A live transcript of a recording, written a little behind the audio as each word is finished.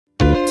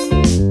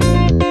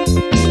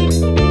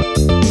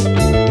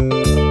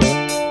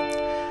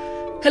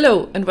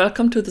Hello, and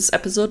welcome to this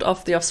episode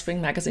of the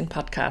Offspring magazine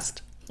podcast.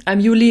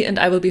 I'm Juli, and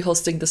I will be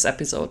hosting this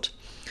episode.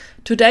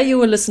 Today you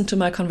will listen to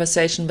my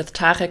conversation with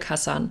Tarek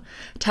Hassan.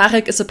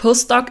 Tarek is a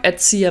postdoc at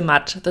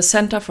CIEMAT, the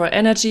Center for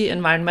Energy,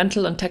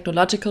 Environmental and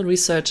Technological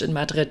Research in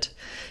Madrid.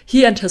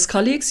 He and his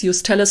colleagues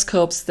use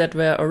telescopes that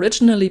were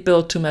originally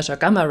built to measure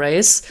gamma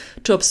rays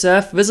to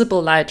observe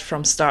visible light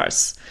from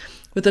stars.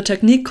 With a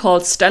technique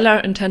called stellar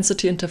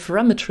intensity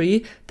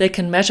interferometry, they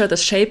can measure the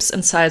shapes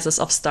and sizes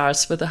of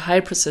stars with a high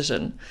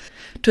precision.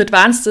 To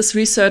advance this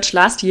research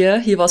last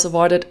year, he was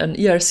awarded an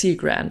ERC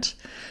grant.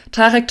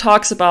 Tarek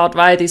talks about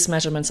why these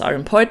measurements are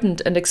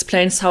important and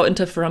explains how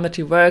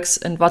interferometry works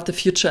and what the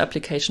future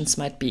applications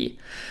might be.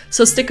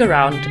 So stick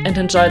around and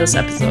enjoy this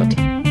episode.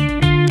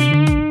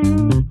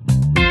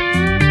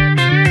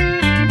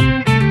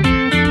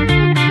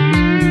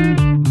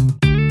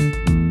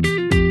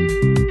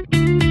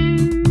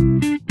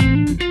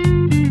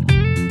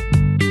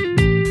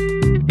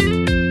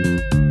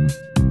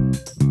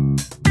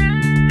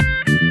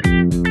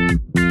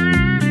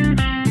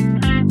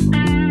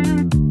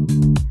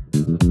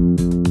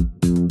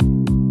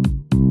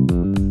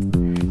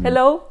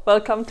 Hello,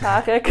 welcome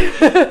Tarek.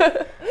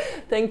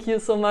 Thank you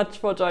so much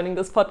for joining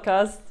this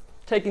podcast,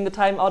 taking the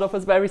time out of a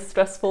very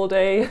stressful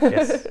day.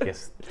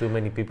 Yes, too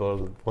many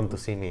people want to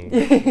see me.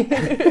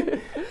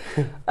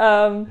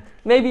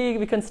 Maybe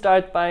we can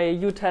start by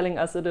you telling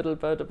us a little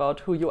bit about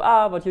who you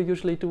are, what you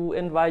usually do,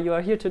 and why you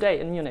are here today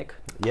in Munich.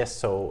 Yes,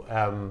 so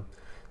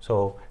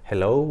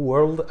hello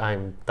world,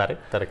 I'm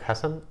Tarek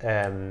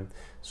Hassan.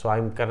 So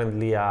I'm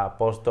currently a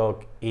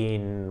postdoc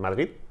in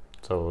Madrid.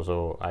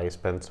 So I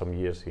spent some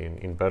years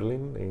in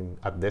Berlin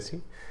at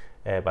DESI,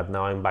 but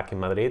now I'm back in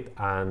Madrid,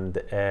 and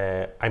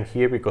I'm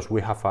here because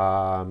we have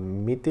a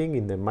meeting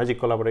in the Magic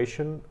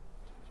Collaboration,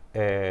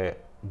 the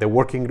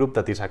working group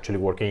that is actually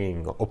working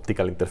in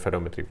optical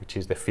interferometry, which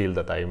is the field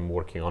that I'm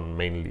working on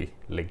mainly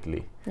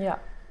lately. Yeah.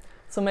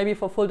 So maybe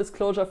for full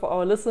disclosure for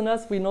our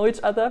listeners, we know each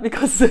other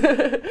because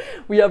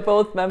we are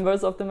both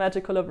members of the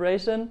Magic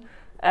Collaboration.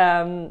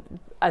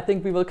 I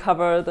think we will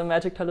cover the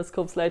magic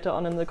telescopes later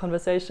on in the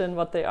conversation,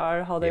 what they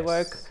are, how they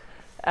work.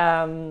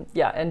 And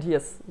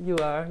yes,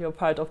 you're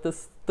part of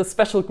the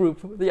special group,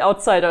 the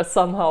outsiders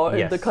somehow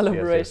in the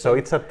collaboration. Yes. So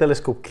it's a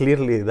telescope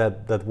clearly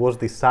that was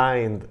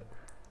designed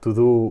to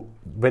do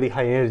very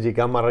high energy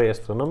gamma ray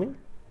astronomy,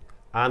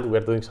 and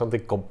we're doing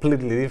something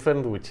completely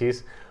different, which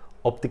is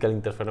optical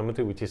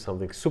interferometry, which is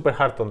something super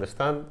hard to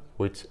understand,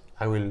 which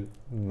I will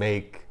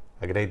make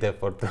a great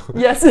effort to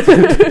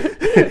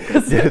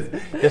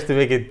just to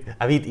make it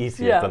a bit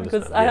easier to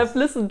understand. Because I have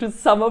listened to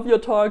some of your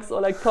talks or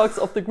like talks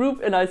of the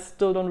group, and I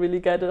still don't really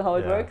get it how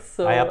it works.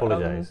 So I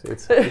apologize.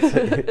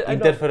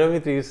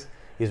 Interferometry is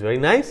very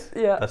nice.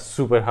 Yeah. That's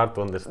super hard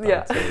to understand.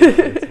 Yeah. So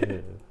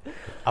it's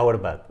our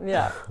bad.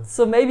 Yeah.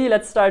 So maybe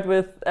let's start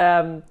with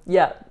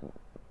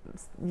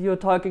you're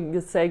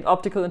saying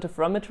optical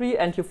interferometry,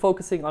 and you're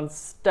focusing on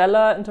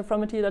stellar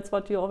interferometry. That's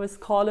what you always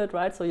call it,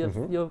 right? So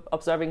you're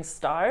observing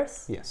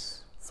stars.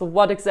 Yes. So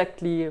what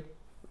exactly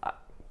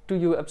do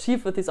you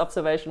achieve with these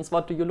observations?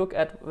 What do you look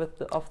at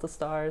of the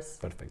stars?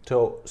 Perfect.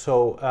 So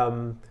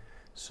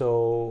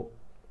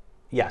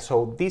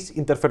this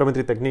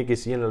interferometry technique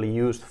is generally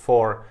used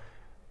for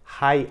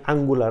high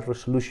angular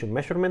resolution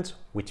measurements,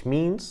 which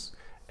means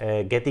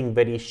getting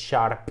very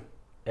sharp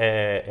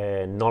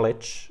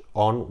knowledge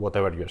on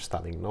whatever you're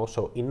studying. No?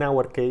 So in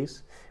our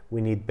case,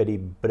 we need very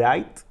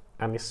bright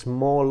and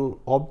small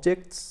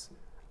objects,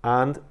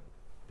 and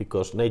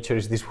because nature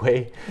is this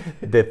way,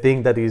 the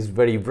thing that is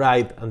very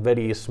bright and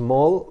very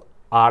small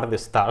are the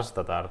stars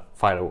that are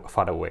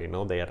far away.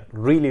 No? They are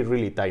really,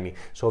 really tiny.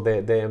 So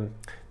the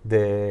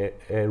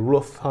rule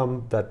of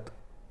thumb that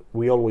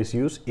we always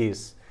use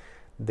is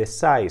the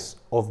size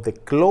of the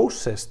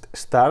closest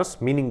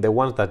stars, meaning the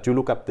ones that you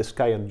look up the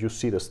sky and you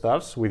see the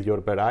stars with your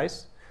bare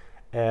eyes.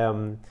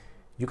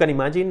 You can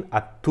imagine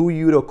a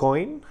 €2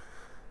 coin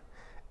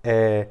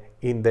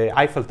in the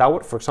Eiffel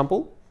Tower, for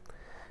example.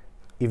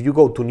 If you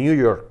go to New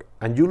York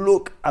and you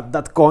look at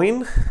that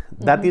coin,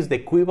 that is the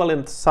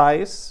equivalent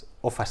size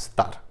of a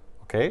star,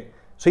 okay?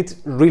 So it's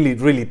really,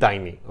 really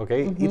tiny,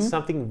 okay? It's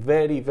something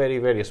very, very,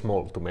 very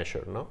small to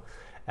measure, no?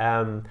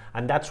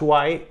 And that's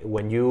why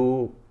when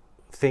you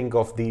think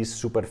of these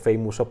super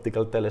famous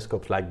optical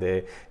telescopes like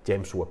the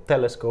James Webb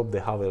Telescope,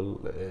 the Hubble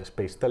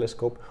Space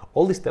Telescope,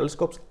 all these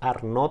telescopes are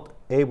not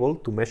able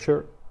to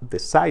measure the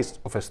size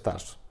of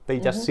stars. They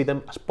just see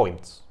them as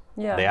points.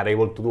 Yeah. They are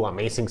able to do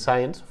amazing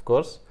science, of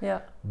course,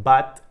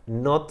 but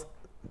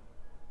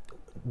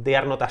they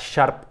are not as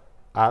sharp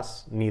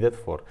as needed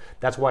for.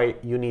 That's why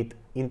you need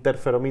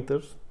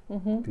interferometers,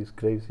 these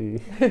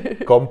crazy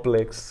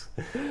complex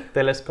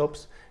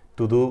telescopes,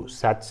 to do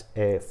such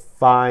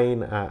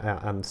fine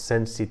and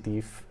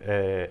sensitive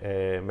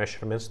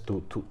measurements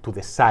to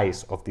the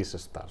size of these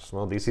stars.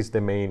 No? This is the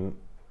main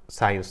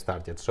science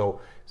target. So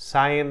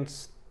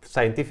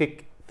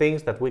scientific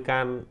things that we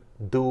can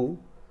do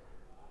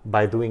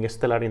by doing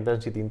stellar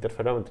intensity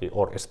interferometry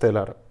or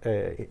stellar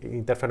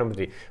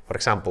interferometry. For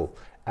example,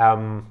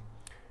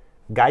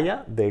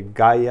 Gaia, the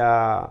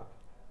Gaia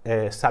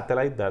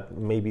satellite that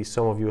maybe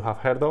some of you have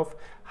heard of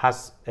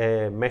has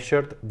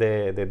measured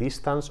the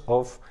distance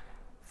of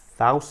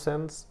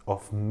thousands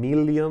of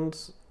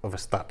millions of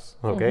stars.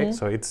 Okay,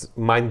 so it's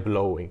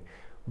mind-blowing.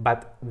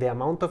 But the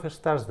amount of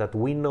stars that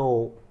we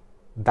know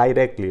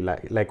directly,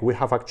 like we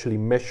have actually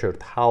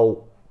measured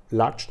how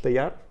large they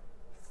are.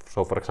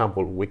 So, for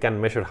example, we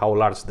can measure how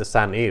large the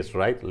sun is,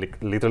 right?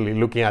 Literally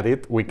looking at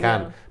it, we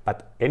can. Yeah.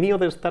 But any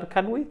other star,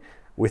 can we?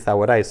 With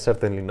our eyes,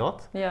 certainly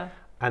not. Yeah.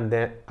 And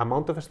the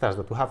amount of stars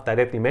that we have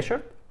directly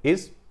measured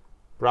is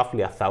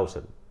roughly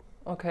 1,000.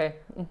 Okay.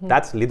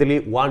 That's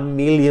literally 1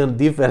 million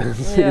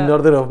difference in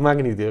order of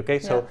magnitude. Okay.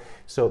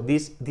 So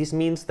this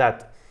means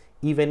that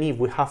even if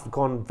we have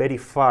gone very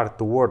far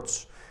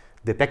towards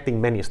detecting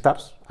many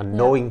stars and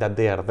knowing that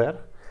they are there,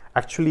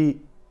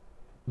 actually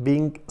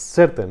being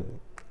certain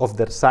of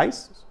their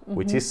size,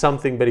 which is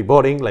something very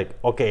boring, like,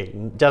 okay,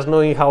 just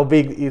knowing how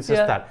big is a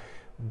star.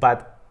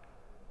 But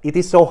it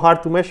is so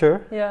hard to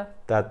measure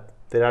that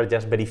there are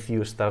just very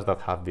few stars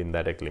that have been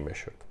directly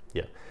measured.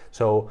 Yeah.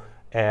 So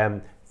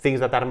things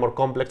that are more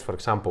complex, for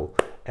example,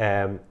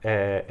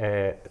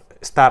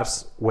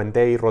 stars, when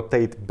they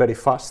rotate very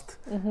fast,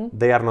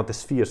 they are not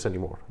spheres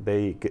anymore.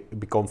 They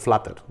become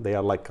flatter. They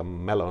are like a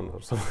melon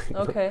or something.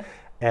 Okay.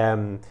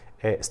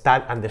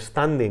 Start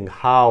understanding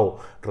how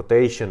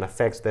rotation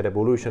affects their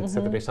evolution,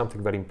 etc., is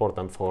something very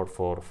important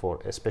for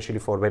especially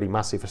for very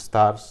massive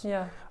stars.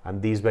 Yeah.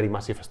 And these very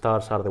massive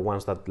stars are the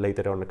ones that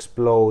later on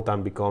explode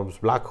and becomes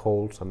black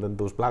holes, and then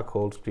those black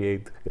holes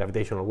create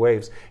gravitational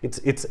waves.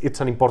 It's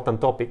an important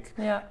topic.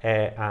 Yeah.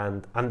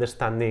 And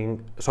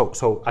understanding,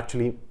 so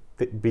actually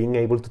being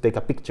able to take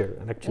a picture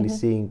and actually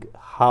seeing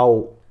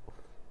how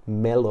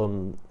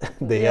melon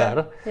they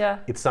are,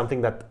 it's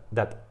something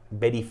that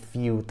very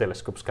few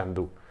telescopes can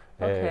do.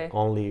 Okay.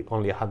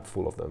 Only a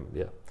handful of them.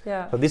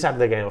 Yeah. So these are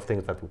the kind of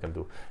things that we can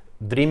do.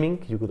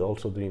 Dreaming, you could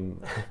also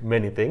dream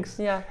many things.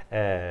 Yeah.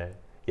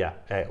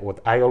 What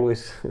I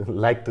always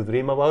like to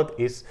dream about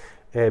is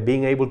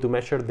being able to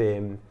measure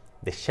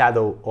the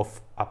shadow of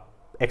an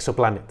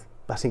exoplanet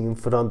passing in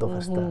front of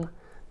a star.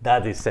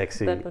 That is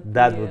sexy.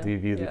 That would be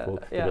beautiful.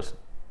 Because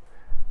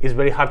it's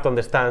very hard to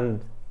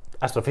understand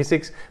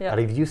astrophysics, but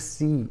if you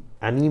see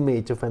an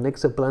image of an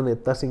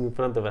exoplanet passing in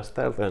front of a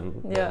star,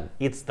 then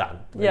it's done.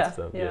 Yeah.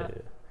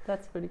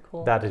 That's pretty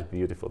cool. That is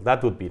beautiful.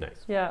 That would be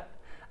nice. Yeah.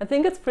 I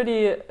think it's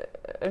pretty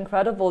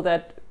incredible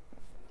that,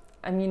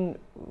 I mean,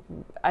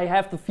 I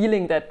have the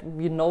feeling that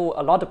we know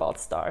a lot about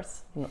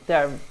stars.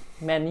 There are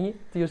many.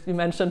 You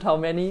mentioned how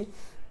many.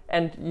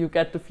 And you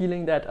get the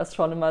feeling that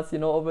astronomers,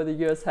 over the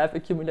years have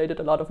accumulated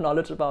a lot of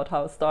knowledge about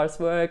how stars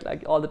work,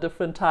 like all the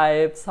different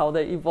types, how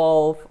they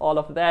evolve, all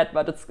of that.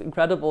 But it's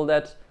incredible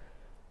that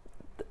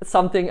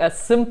something as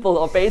simple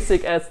or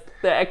basic as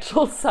the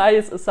actual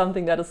size is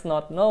something that is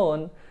not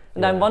known.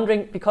 And I'm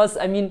wondering, because,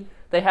 I mean,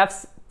 they have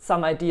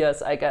some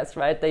ideas, I guess,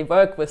 right? They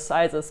work with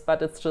sizes,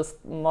 but it's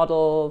just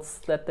models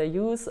that they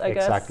use, I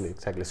guess.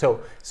 Exactly.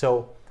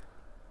 So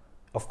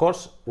of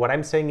course, what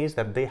I'm saying is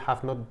that they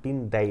have not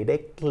been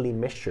directly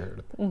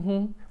measured,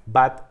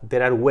 but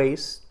there are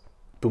ways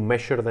to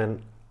measure them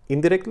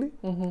indirectly,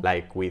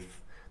 like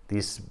with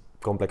this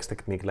complex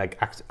technique, like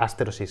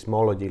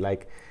asteroseismology,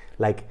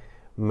 like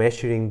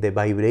measuring the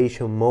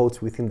vibration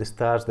modes within the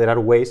stars. There are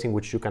ways in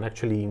which you can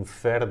actually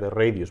infer the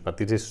radius, but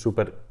it is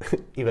super,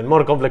 even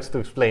more complex to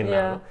explain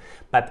now.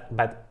 No?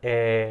 But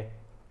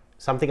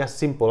something as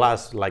simple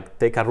as like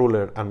take a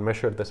ruler and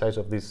measure the size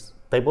of this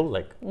table,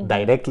 like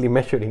directly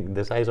measuring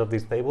the size of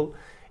this table,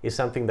 is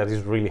something that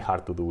is really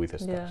hard to do with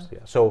stars.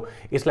 So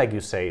it's like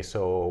you say,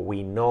 so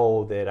we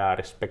know there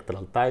are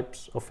spectral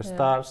types of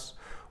stars.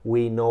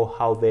 We know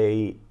how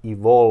they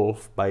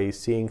evolve by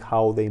seeing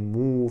how they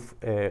move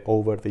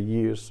over the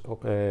years,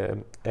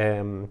 over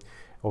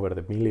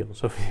the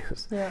millions of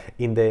years.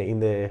 In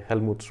the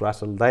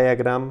Helmholtz-Russell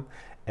diagram.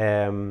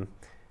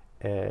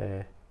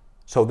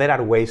 So there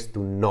are ways to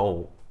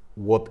know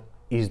what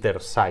is their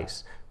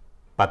size,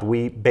 but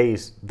we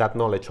base that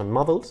knowledge on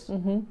models.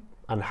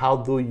 And how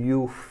do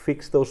you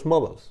fix those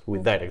models?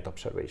 With direct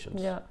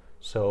observations.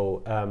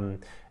 So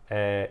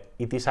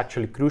it is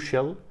actually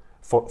crucial.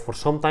 For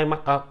some time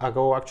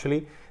ago,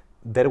 actually,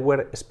 there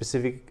were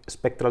specific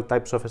spectral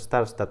types of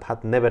stars that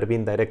had never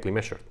been directly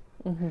measured.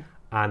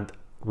 And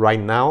right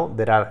now,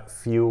 there are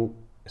few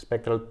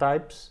spectral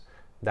types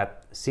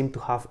that seem to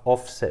have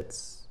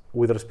offsets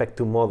with respect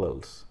to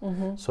models.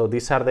 So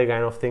these are the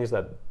kind of things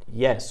that,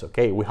 yes,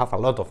 okay, we have a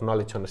lot of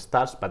knowledge on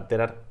stars, but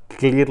there are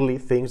clearly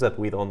things that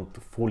we don't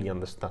fully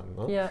understand.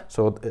 No?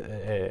 So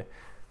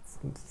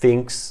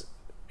things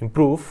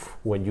improve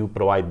when you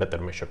provide better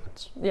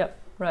measurements.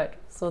 Right.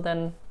 So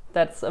then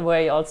that's a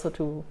way also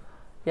to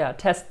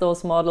test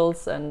those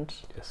models and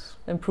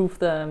improve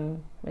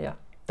them.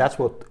 That's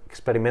what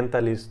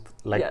experimentalists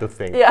like to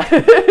think,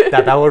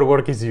 that our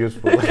work is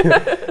useful.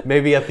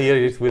 Maybe a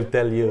theorist will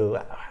tell you,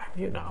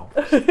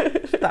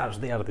 stars,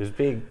 they are this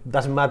big,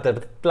 doesn't matter,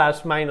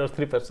 plus minus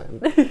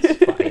 3%, it's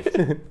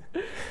fine.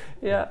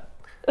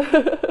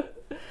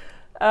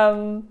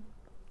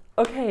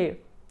 Okay.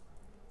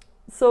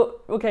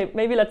 So,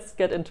 maybe let's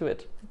get into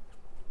it.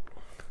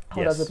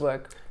 How does it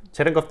work?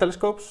 Cherenkov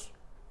telescopes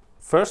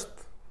first,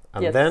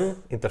 and then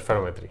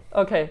interferometry.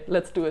 Okay,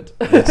 let's do it.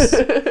 Yes.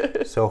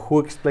 So who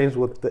explains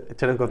what the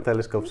Cherenkov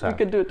telescopes are? We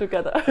can do it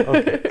together.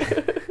 Okay.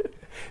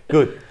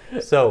 Good.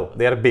 So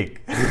they are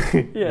big.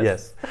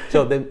 Yes.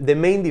 So the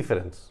main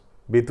difference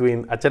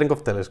between a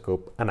Cherenkov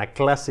telescope and a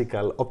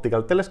classical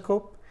optical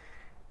telescope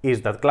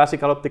is that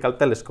classical optical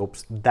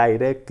telescopes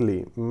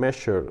directly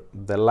measure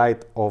the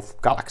light of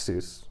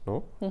galaxies,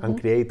 no? And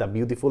create a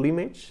beautiful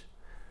image.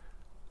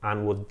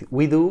 And what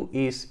we do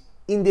is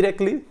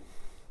indirectly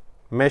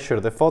measure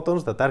the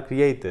photons that are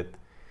created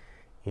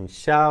in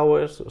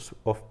showers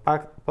of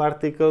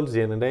particles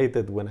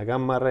generated when a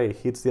gamma ray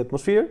hits the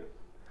atmosphere.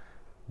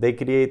 They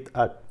create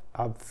a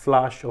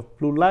flash of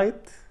blue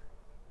light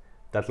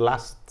that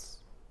lasts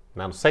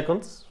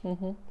nanoseconds.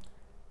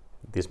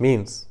 This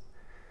means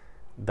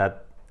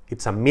that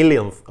it's a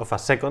millionth of a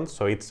second,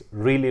 so it's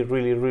really,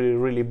 really, really,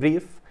 really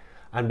brief.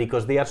 And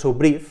because they are so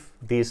brief,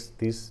 these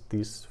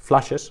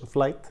flashes of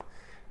light,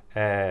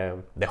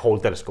 the whole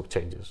telescope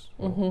changes.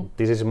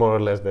 This is more or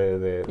less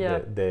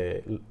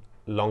the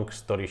long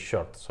story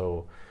short.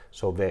 So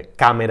the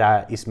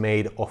camera is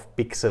made of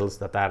pixels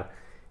that are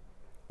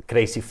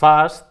crazy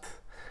fast.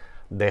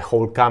 The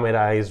whole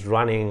camera is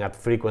running at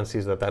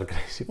frequencies that are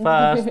crazy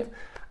fast,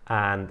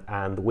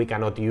 and we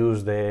cannot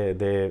use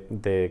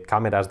the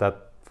cameras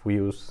that we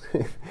use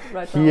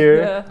right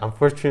here. now.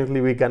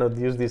 Unfortunately, we cannot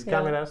use these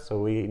cameras, so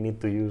we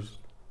need to use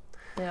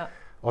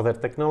other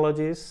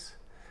technologies,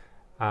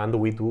 and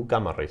we do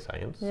gamma ray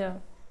science.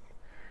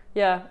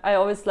 Yeah, I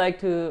always like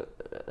to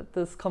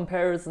this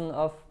comparison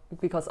of,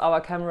 because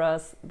our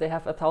cameras, they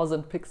have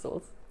 1,000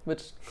 pixels,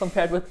 which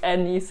compared with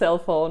any cell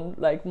phone,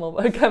 like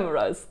mobile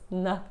camera, is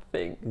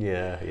nothing.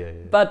 Yeah.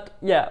 But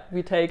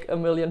we take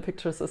 1 million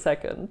pictures a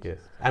second. Yes,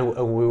 and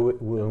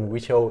we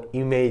show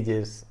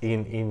images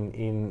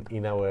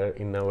in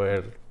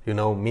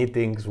our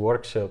meetings,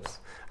 workshops,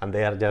 and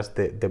they are just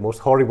the most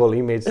horrible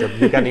image that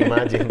you can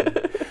imagine.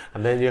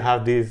 And then you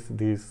have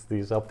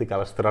these optical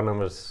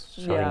astronomers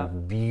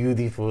showing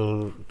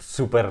beautiful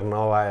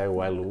supernovae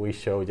while we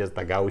show just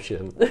a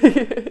Gaussian.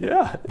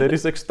 There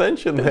is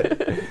extension there.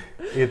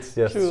 It's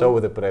just so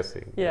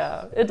depressing.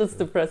 Yeah, it is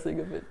depressing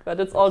a bit, but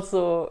it's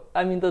also,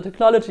 I mean, the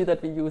technology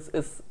that we use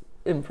is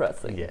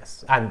impressive.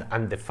 Yes,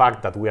 and the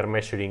fact that we are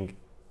measuring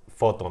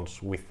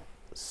photons with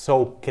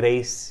so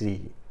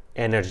crazy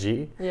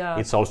energy,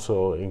 it's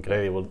also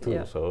incredible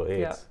too. So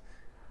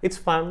it's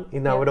fun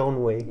in our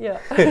own way.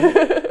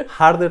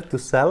 Harder to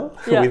sell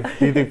with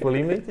beautiful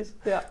images,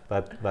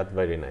 but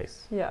very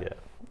nice.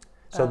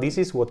 So this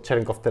is what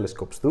Cherenkov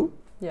telescopes do.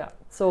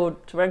 So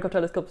Cherenkov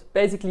telescopes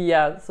basically,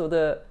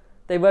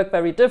 they work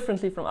very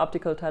differently from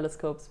optical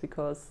telescopes,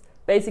 because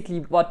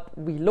basically what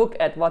we look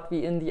at, what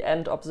we in the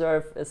end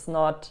observe, is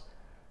not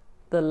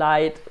the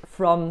light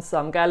from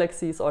some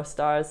galaxies or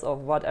stars or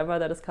whatever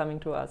that is coming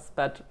to us,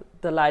 but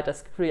the light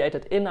is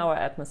created in our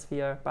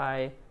atmosphere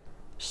by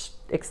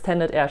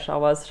extended air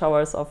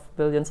showers of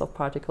billions of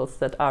particles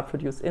that are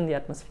produced in the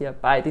atmosphere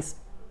by these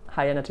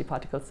high energy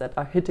particles that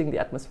are hitting the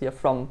atmosphere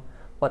from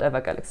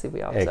whatever galaxy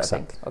we are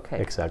observing.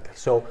 Exactly.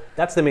 So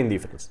that's the main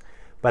difference.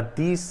 But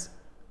this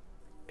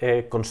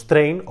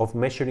constraint of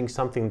measuring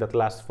something that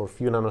lasts for a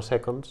few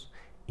nanoseconds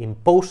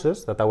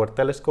imposes that our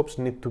telescopes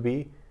need to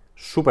be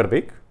super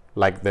big.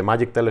 Like the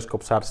MAGIC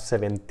telescopes are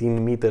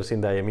 17 meters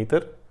in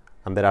diameter,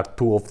 and there are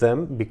 2 of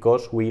them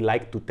because we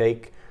like to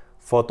take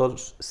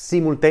photos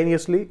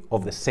simultaneously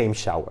of the same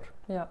shower.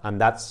 And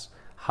that's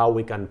how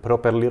we can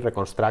properly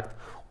reconstruct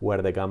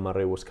where the gamma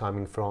ray was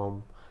coming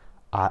from,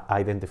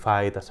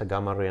 identify it as a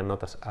gamma ray and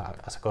not as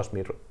a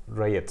cosmic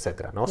ray,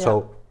 etc.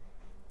 So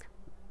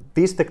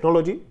this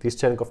technology, these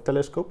Cherenkov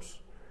telescopes,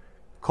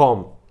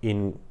 come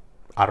in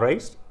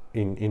arrays,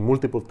 in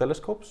multiple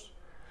telescopes.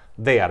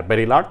 They are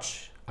very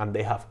large, and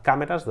they have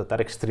cameras that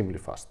are extremely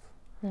fast.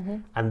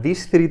 And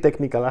these 3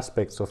 technical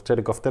aspects of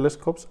Cherenkov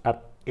telescopes are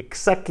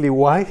exactly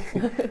why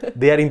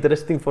they are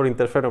interesting for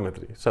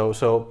interferometry.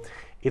 So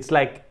it's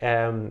like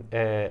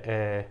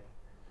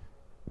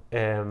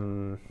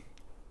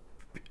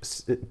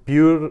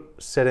pure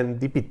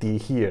serendipity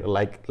here.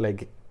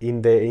 Like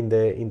in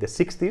the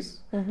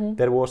 60s,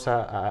 there was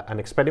an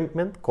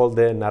experiment called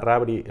the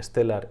Narrabri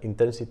Stellar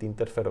Intensity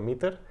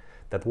Interferometer.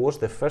 That was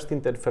the first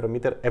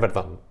interferometer ever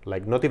done.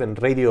 Like, not even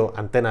radio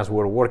antennas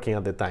were working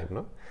at the time,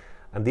 no?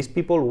 And these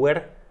people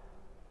were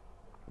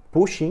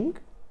pushing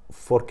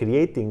for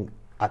creating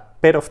a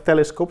pair of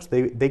telescopes.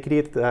 They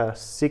created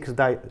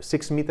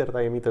 6 meter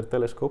diameter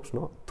telescopes,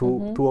 no?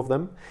 Two of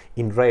them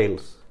in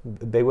rails.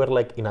 They were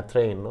like in a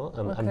train, no?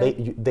 And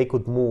they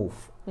could move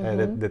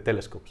the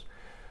telescopes.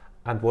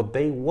 And what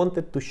they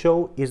wanted to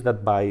show is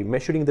that by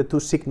measuring the 2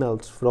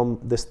 signals from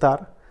the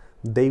star,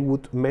 they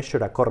would measure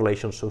a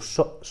correlation. So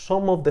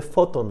some of the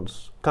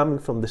photons coming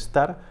from the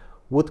star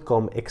would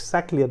come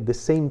exactly at the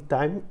same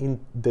time in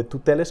the 2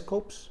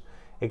 telescopes,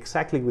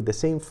 exactly with the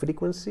same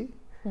frequency,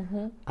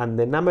 and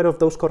the number of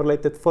those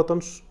correlated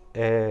photons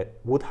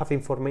would have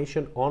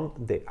information on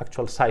the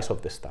actual size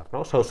of the star.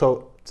 No?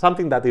 So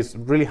something that is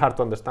really hard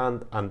to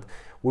understand, and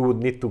we would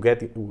need to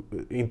get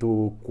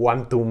into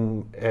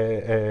quantum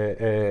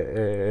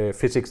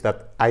physics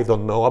that I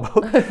don't know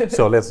about,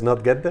 so let's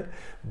not get there.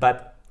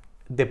 But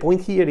the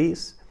point here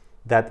is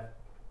that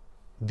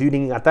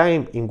during a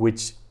time in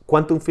which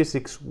quantum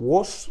physics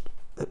was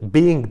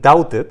being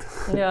doubted,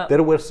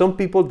 there were some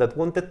people that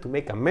wanted to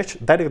make a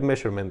direct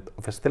measurement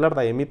of stellar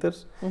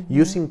diameters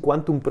using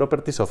quantum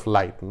properties of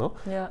light, no?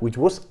 Which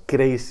was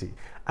crazy.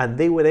 And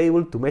they were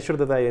able to measure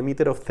the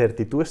diameter of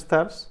 32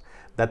 stars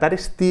that are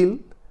still,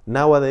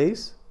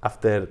 nowadays,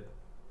 after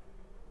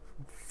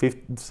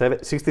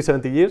 60,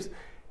 70 years,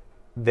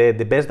 the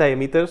best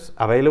diameters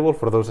available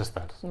for those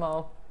stars.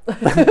 Wow.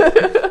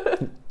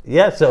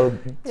 Yeah, so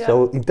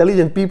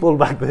intelligent people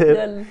back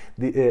then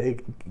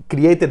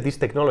created this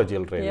technology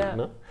already.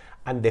 No?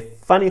 And the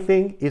funny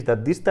thing is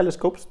that these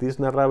telescopes, these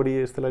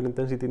Narrabri stellar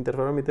intensity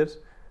interferometers,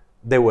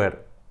 they were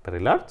very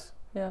large.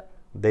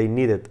 They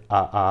needed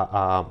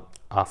a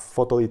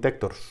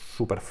photodetector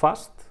super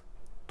fast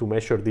to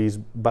measure this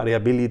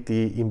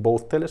variability in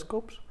both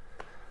telescopes,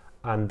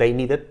 and they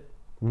needed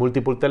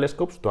multiple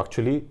telescopes to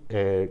actually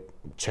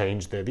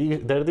change their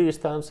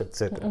distance,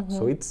 etc.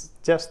 So it's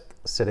just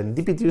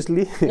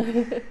serendipitously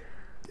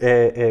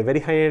very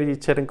high energy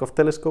Cherenkov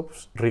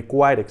telescopes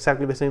require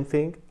exactly the same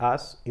thing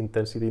as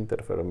intensity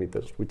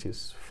interferometers, which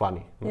is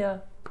funny.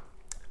 No?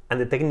 And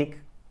the technique,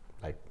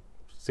 like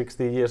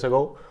 60 years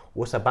ago,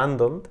 was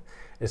abandoned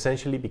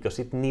essentially because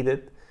it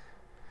needed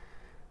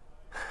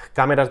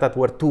cameras that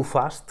were too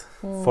fast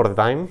for the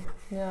time,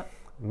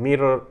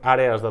 mirror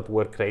areas that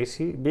were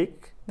crazy big.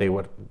 They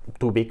were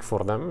too big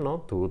for them,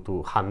 no,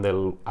 to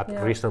handle at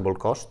reasonable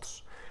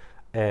costs.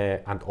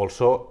 And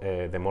also,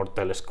 the more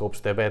telescopes,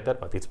 the better,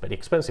 but it's very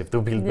expensive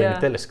to build many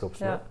telescopes.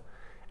 No?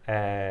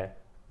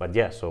 But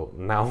yeah, so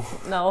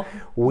now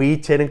we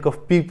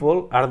Cherenkov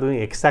people are doing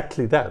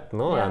exactly that.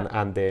 No?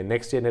 And the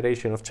next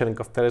generation of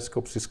Cherenkov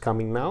telescopes is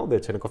coming now, the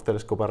Cherenkov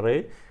telescope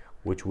array,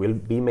 which will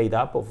be made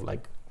up of,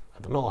 like,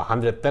 I don't know,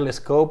 100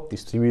 telescopes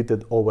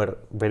distributed over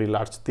very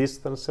large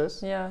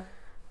distances.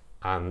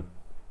 And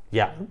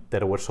yeah,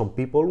 there were some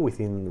people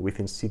within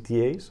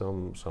CTA,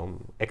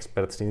 some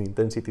experts in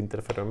intensity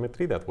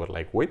interferometry that were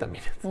like, wait a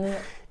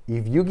minute,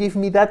 if you give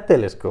me that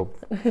telescope,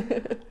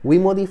 we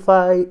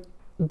modify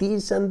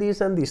this and this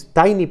and these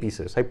tiny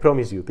pieces, I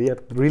promise you, they are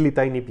really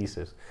tiny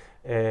pieces.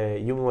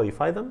 You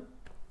modify them,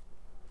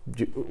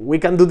 we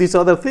can do this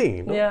other thing,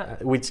 you know?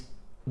 Which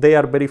they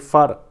are very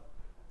far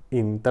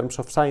in terms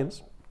of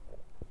science,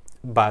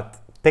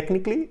 but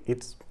technically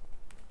it's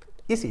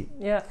easy.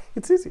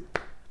 It's easy.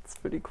 It's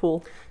pretty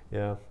cool.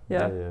 Yeah.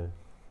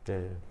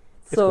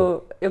 So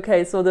cool.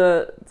 Okay,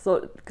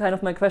 so kind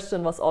of my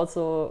question was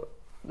also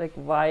like,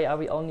 why are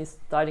we only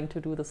starting to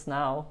do this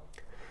now?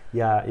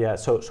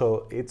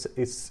 So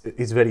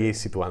it's very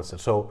easy to answer.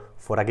 So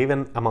for a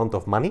given amount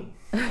of money,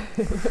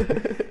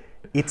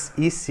 it's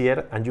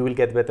easier, and you will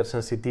get better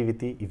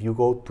sensitivity if you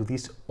go to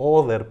this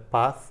other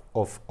path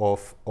of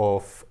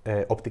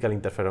optical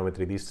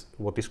interferometry. This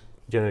what is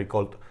generally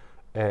called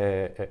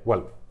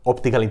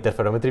optical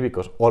interferometry,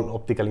 because all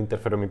optical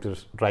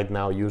interferometers right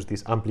now use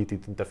this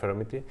amplitude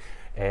interferometry,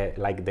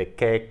 like the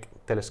Keck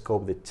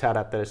telescope, the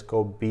Chara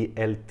telescope,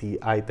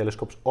 BLTI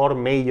telescopes, or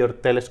major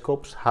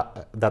telescopes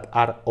that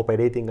are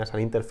operating as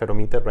an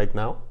interferometer right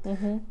now.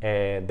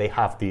 They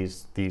have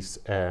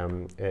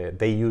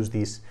they use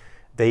this,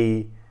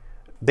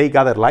 they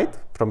gather light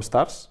from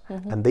stars,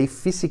 and they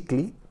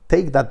physically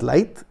take that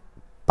light,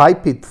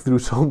 pipe it through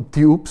some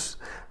tubes,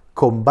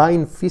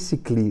 combine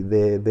physically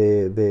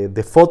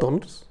the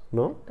photons,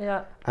 no?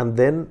 And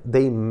then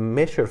they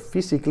measure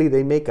physically,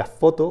 they make a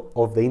photo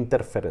of the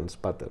interference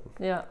pattern.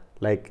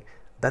 Like,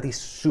 that is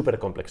super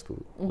complex to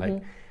do.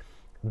 Like,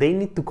 they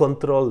need to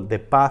control the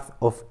path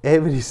of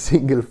every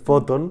single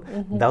photon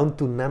down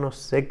to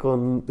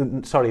nanosecond,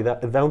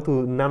 down to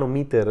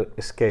nanometer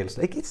scales.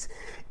 Like,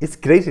 it's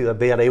crazy that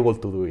they are able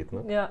to do it,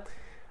 no?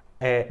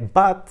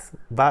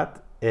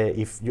 But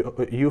if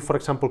you, for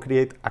example,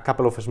 create a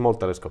couple of small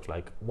telescopes,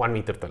 like 1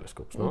 meter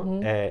telescopes,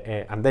 no?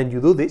 And then you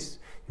do this,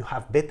 you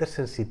have better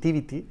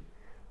sensitivity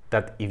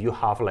that if you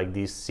have like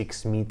these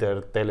 6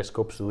 meter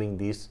telescopes doing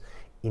this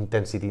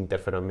intensity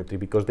interferometry,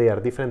 because they are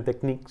different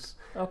techniques,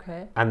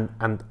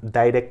 and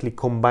directly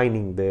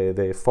combining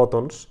the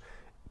photons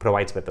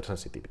provides better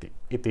sensitivity.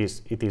 It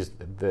is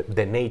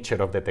the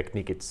nature of the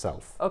technique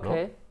itself.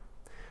 No?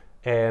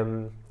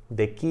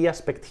 The key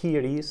aspect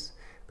here is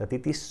that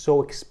it is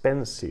so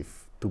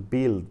expensive to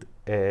build,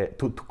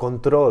 to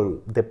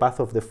control the path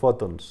of the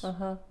photons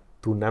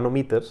to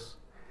nanometers,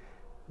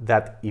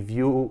 that if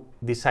you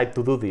decide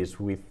to do this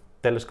with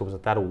telescopes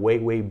that are way,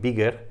 way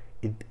bigger,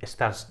 it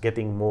starts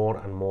getting more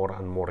and more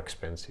and more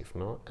expensive,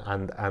 no?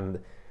 And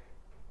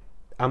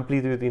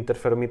amplitude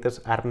interferometers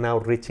are now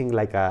reaching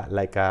like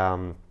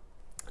a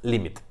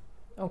limit,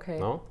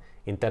 no?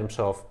 In terms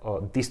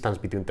of distance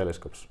between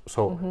telescopes.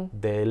 So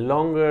the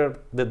longer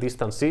the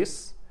distance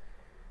is,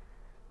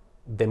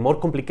 the more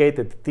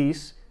complicated it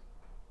is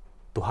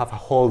to have a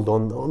hold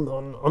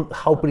on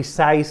how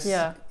precise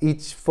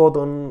each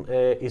photon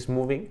is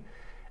moving.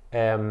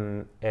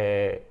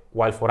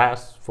 While for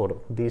us,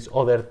 for this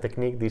other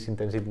technique, this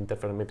intensity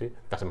interferometry,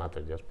 doesn't matter.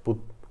 Just put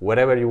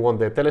wherever you want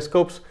the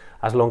telescopes,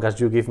 as long as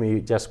you give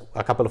me just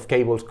a couple of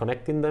cables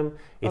connecting them,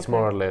 it's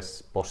more or less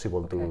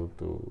possible to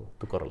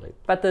correlate.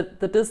 But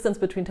the distance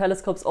between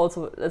telescopes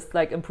also is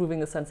like improving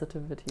the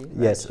sensitivity. Right?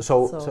 Yes.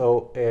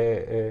 So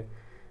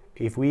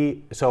if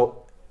we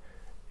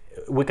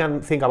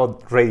can think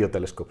about radio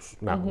telescopes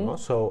now. No?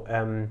 So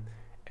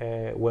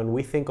when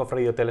we think of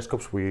radio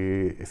telescopes,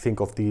 we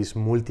think of these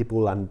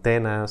multiple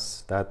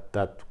antennas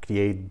that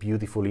create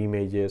beautiful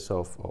images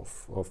of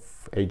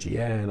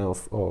AGN,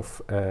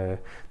 of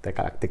the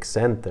galactic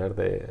center.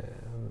 The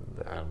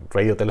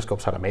radio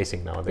telescopes are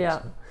amazing nowadays.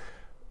 Yeah.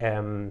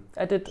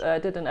 I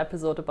did an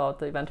episode about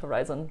the Event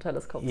Horizon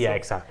telescope. Yeah,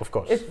 exactly, of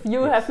course. If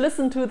you have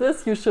listened to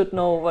this, you should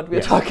know what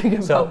we're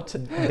talking about. So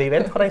the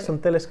Event Horizon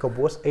telescope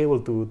was able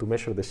to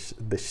measure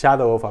the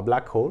shadow of a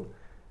black hole.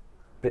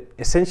 But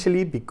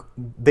essentially,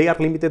 they are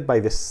limited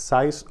by the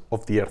size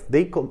of the Earth.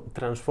 They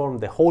transform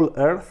the whole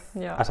Earth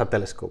as a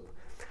telescope.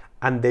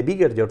 And the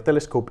bigger your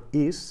telescope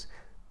is,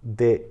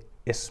 the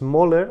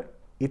smaller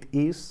it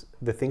is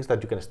the things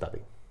that you can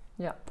study.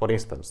 Yeah. For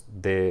instance,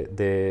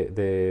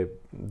 the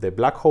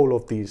black hole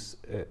of these,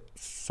 the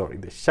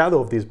shadow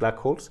of these black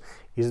holes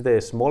is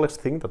the smallest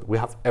thing that we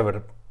have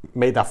ever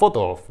made a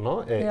photo of.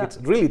 No, it's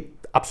really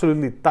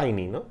absolutely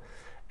tiny. No,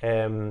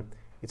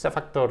 it's a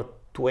factor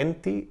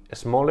 20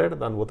 smaller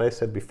than what I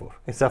said before.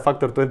 It's a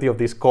factor 20 of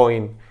this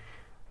coin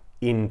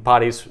in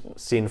Paris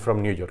seen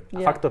from New York.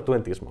 A factor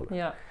 20 smaller.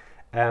 Yeah.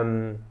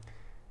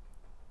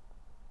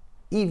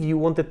 If you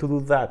wanted to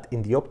do that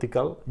in the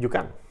optical, you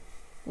can.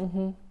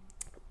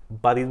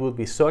 But it would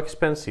be so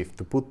expensive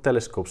to put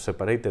telescopes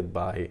separated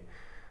by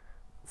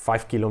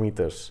 5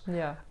 kilometers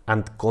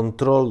and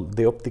control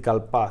the optical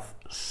path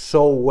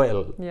so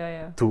well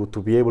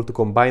to be able to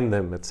combine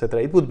them,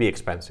 etc. It would be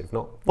expensive.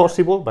 No,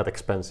 possible, but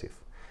expensive.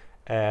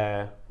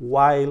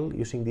 While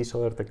using this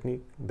other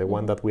technique, the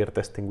one that we are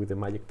testing with the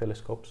MAGIC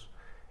telescopes,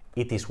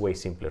 it is way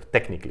simpler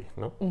technically.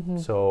 No?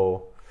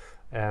 So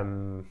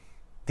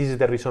this is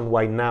the reason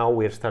why now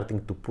we are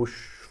starting to push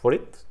for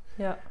it.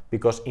 Yeah.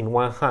 Because in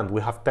one hand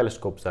we have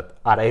telescopes that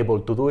are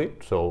able to do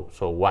it, so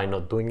why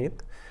not doing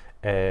it?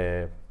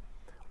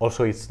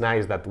 Also, it's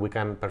nice that we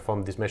can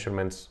perform these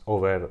measurements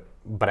over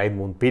bright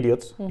moon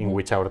periods in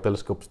which our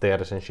telescopes, they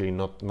are essentially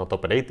not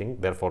operating.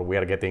 Therefore, we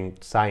are getting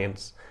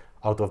science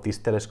out of these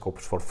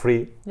telescopes for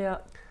free. Yeah.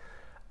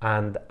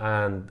 And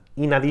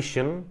in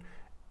addition,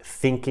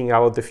 thinking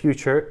about the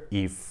future,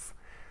 if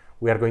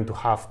we are going to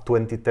have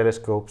 20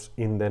 telescopes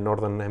in the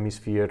northern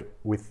hemisphere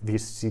with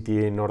this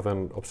CTA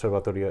Northern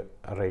Observatory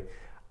Array,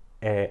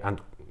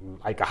 and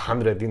like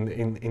 100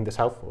 in the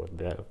south, or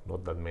there are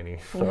not that many,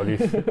 probably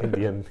in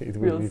the end it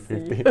will be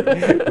 50.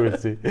 We'll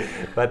see.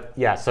 But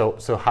yeah, so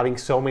having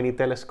so many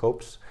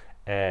telescopes,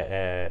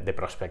 the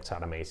prospects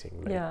are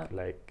amazing.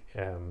 There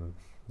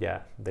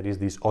is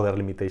this other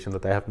limitation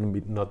that I have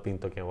not been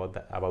talking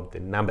about the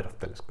number of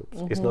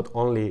telescopes. It's not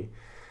only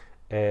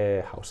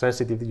how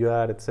sensitive you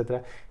are,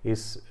 etc.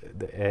 Is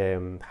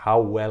how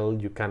well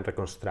you can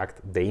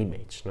reconstruct the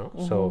image. No,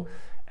 so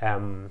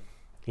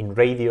in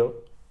radio,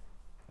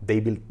 they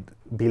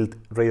build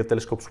radio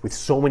telescopes with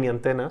so many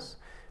antennas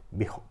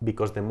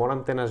because the more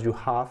antennas you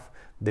have,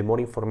 the more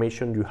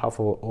information you have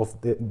of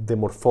the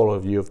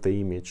morphology of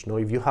the image. No,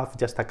 if you have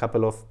just a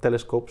couple of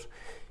telescopes,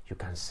 you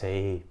can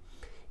say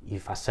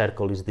if a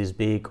circle is this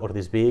big or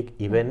this big,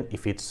 even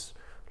if it's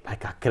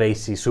like a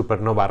crazy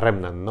supernova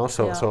remnant. No,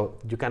 so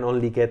you can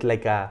only get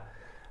like a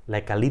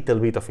little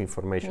bit of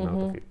information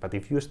out of it. But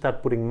if you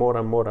start putting more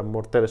and more and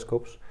more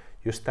telescopes,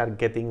 you start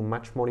getting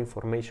much more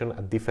information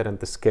at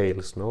different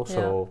scales. No,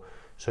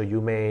 so you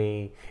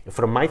may,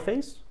 from my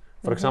face,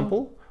 for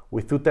example,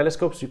 with 2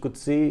 telescopes, you could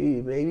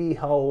see maybe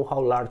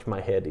how large my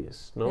head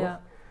is. No. Yeah.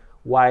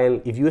 While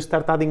if you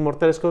start adding more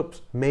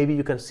telescopes, maybe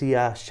you can see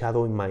a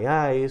shadow in my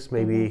eyes,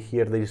 maybe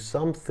here there is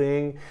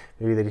something,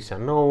 maybe there is a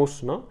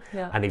nose, no?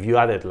 Yeah. And if you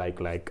added like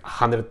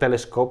 100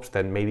 telescopes,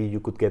 then maybe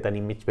you could get an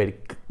image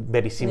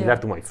very similar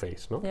to my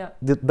face, no? Yeah.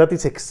 That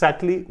is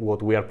exactly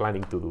what we are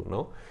planning to do,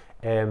 no?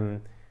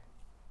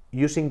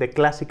 Using the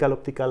classical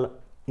optical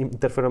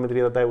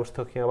interferometry that I was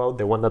talking about,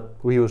 the one that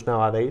we use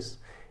nowadays,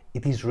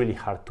 it is really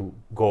hard to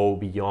go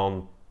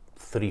beyond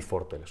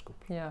 3-4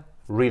 telescopes. Yeah.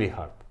 Really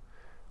hard.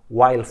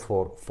 While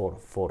for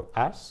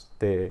us,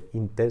 the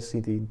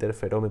intensity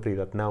interferometry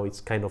that now it's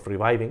kind of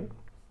reviving,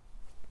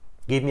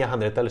 give me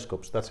 100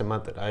 telescopes, doesn't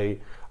matter.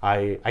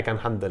 I can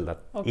handle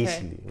that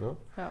easily. No?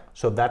 Yeah.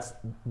 So that's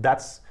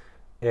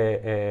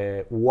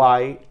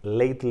why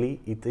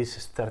lately it is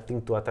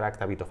starting to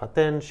attract a bit of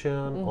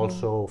attention,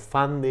 also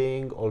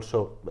funding,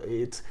 also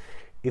it's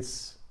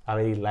a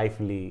very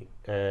lively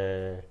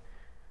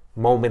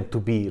moment to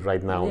be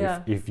right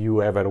now if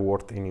you ever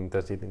worked in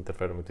intensity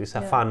interferometry. It's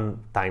a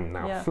fun time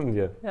now.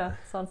 Yeah,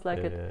 sounds like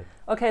it.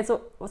 Okay,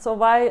 so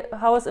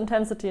how is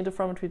intensity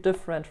interferometry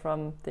different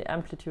from the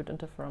amplitude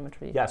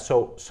interferometry? Yeah,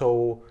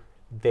 so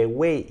the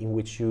way in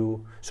which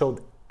so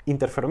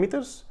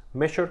interferometers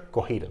measure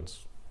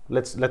coherence.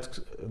 Let's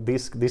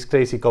this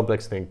crazy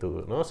complex thing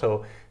to do, no?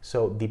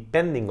 So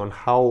depending on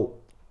how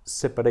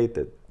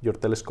separated your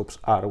telescopes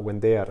are when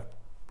they are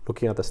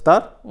looking at a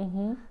star,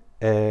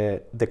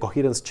 the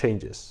coherence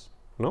changes,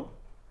 no?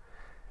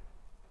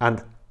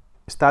 And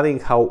studying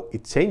how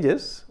it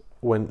changes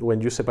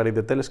when you separate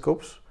the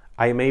telescopes,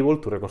 I am able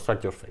to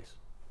reconstruct your face.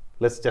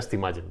 Let's just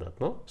imagine that,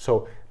 no?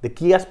 So the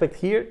key aspect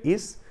here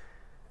is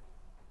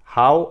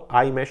how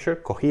I measure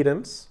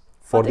coherence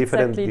for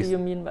different... What exactly do you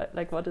mean by,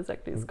 like, what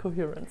exactly is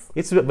coherence?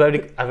 It's a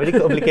very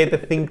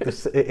complicated thing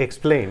to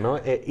explain, no?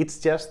 It's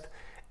just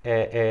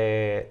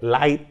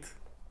light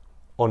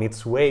on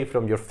its way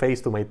from your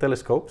face to my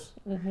telescopes,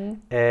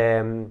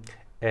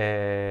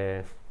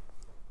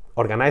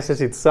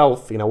 organizes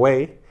itself in a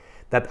way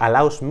that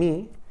allows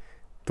me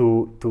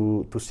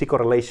to see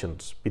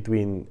correlations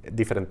between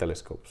different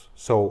telescopes.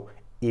 So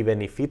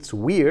even if it's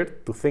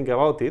weird to think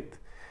about it,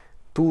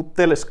 two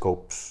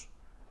telescopes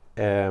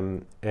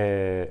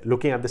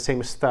looking at the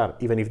same star,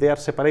 even if they are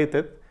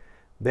separated,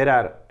 there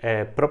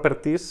are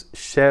properties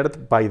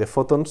shared by the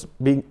photons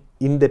being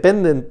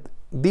independent.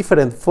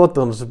 Different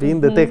photons being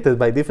detected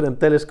by different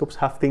telescopes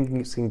have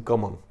things in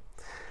common.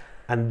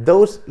 And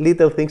those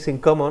little things in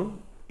common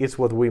is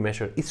what we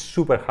measure. It's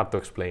super hard to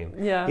explain.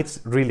 Yeah.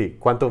 It's really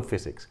quantum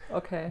physics.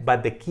 Okay.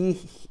 But the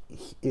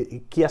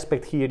key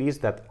aspect here is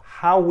that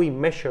how we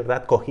measure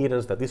that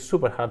coherence that is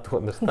super hard to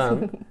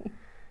understand,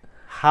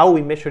 how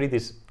we measure it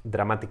is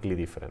dramatically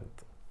different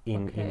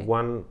in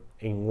one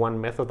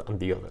method and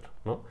the other.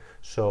 No?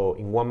 So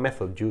in one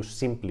method you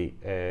simply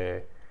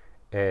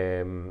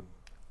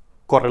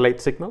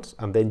correlate signals,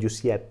 and then you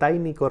see a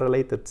tiny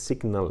correlated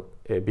signal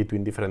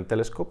between different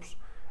telescopes.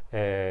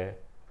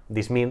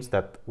 This means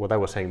that what I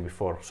was saying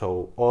before,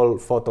 so all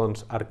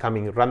photons are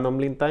coming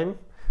randomly in time,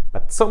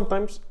 but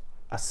sometimes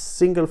a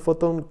single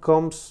photon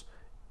comes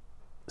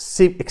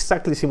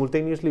exactly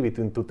simultaneously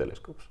between two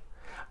telescopes.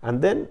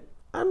 And then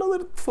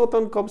another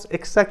photon comes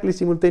exactly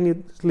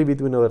simultaneously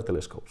between other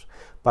telescopes.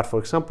 But for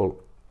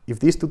example, if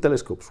these two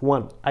telescopes,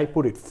 one, I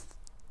put it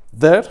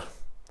there,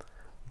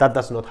 that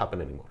does not happen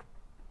anymore.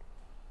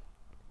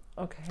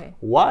 Okay.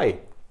 Why?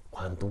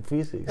 Quantum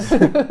physics.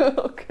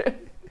 Okay.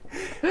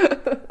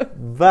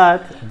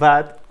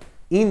 But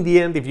in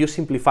the end, if you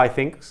simplify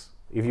things,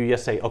 if you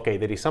just say, okay,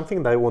 there is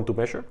something that I want to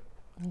measure,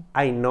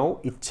 I know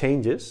it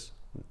changes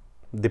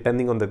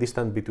depending on the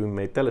distance between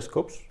my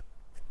telescopes.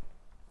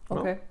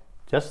 Okay. No?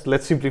 Just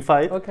let's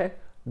simplify it. Okay.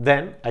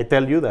 Then I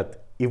tell you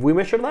that if we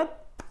measure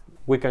that,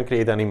 we can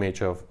create an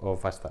image of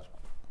a star.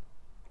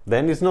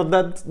 Then it's not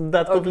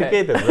that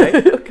complicated,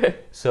 right? Okay.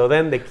 So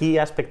then the key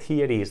aspect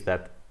here is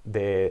that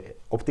the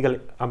optical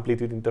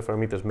amplitude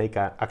interferometers make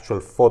an actual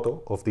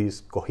photo of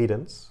this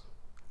coherence,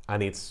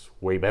 and it's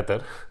way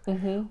better.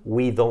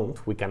 We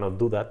cannot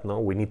do that, no?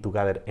 We need to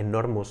gather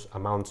enormous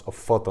amounts of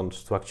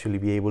photons to actually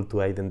be able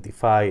to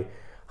identify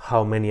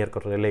how many are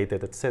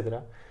correlated,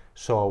 etc.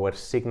 So our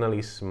signal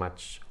is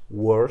much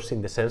worse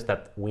in the sense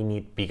that we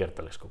need bigger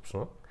telescopes,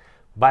 no?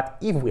 But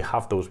if we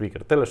have those bigger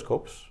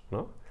telescopes,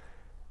 no,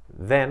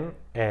 then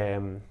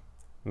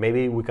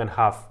maybe we can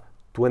have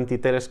 20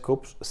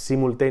 telescopes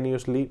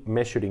simultaneously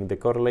measuring the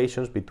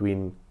correlations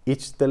between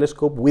each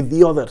telescope with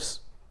the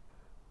others.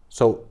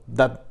 So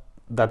that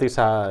is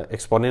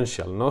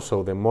exponential, no?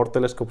 So the more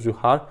telescopes you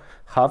have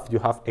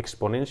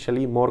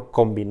exponentially more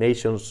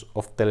combinations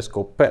of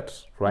telescope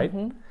pairs, right?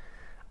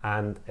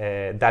 And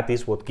that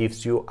is what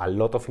gives you a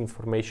lot of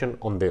information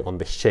on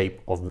the shape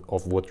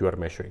of what you are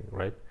measuring,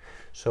 right?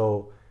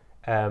 So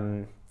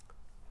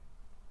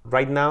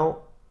right now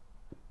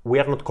we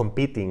are not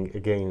competing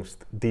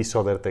against this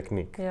other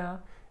technique. Yeah.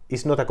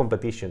 It's not a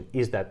competition.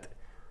 It's that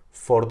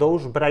for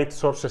those bright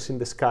sources in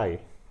the sky,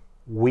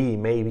 we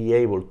may be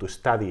able to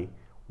study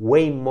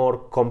way more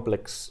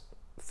complex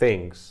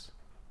things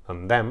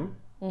than them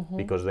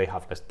because they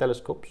have less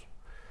telescopes,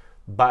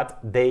 but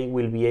they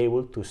will be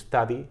able to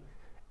study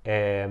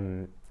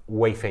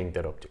way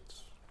fainter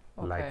objects.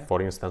 Okay. Like,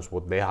 for instance,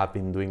 what they have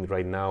been doing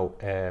right now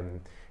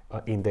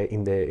in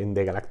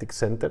the galactic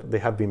center, they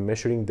have been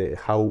measuring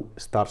how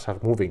stars are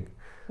moving,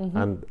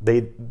 and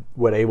they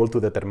were able to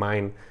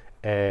determine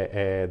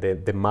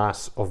the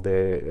mass of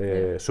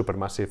the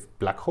supermassive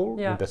black hole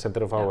in the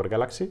center of our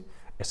galaxy,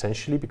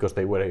 essentially because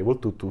they were able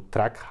to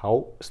track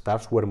how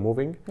stars were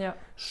moving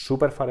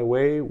super far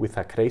away with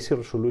a crazy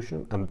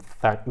resolution, and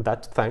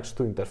that's thanks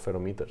to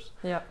interferometers.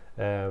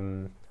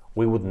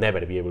 We would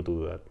never be able to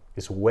do that.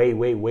 It's way,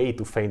 way, way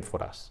too faint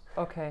for us.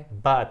 Okay.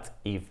 But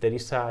if there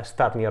is a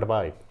star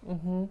nearby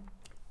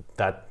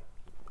that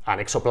an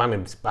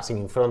exoplanet is passing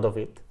in front of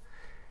it,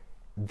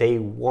 they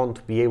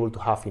won't be able to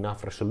have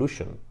enough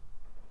resolution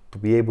to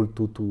be able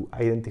to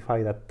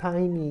identify that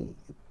tiny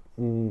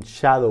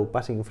shadow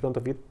passing in front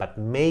of it, but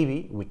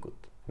maybe we could,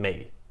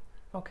 maybe.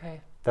 Okay.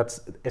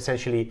 That's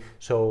essentially,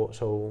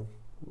 so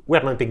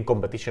we're not in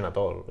competition at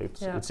all.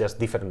 It's just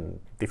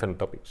different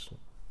topics.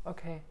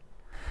 Okay.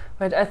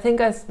 But I think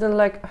I still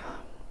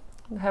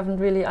haven't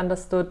really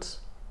understood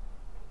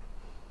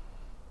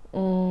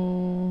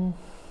I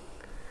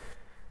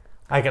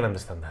can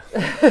understand that.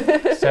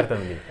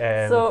 Certainly.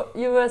 So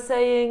you were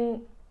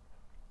saying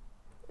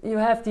you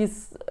have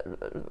these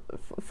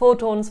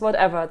photons,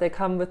 whatever, they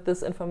come with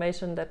this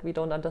information that we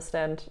don't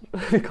understand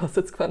because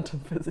it's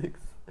quantum physics.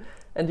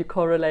 And you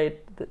correlate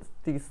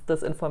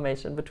this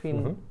information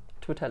between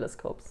two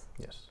telescopes.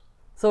 Yes.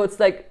 So it's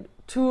like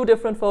two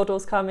different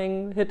photos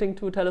hitting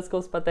two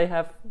telescopes, but they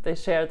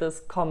share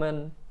this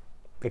common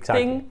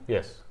thing.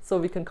 Yes. So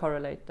we can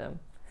correlate them.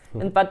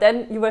 But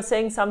then you were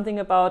saying something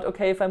about,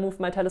 okay, if I move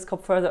my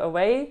telescope further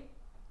away,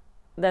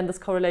 then this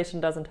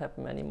correlation doesn't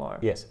happen anymore.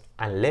 Yes,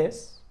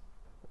 unless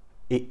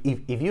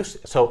if you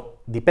so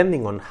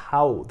depending on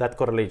how that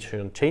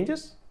correlation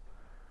changes,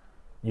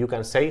 you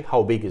can say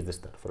how big is the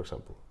star, for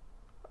example.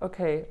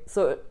 Okay,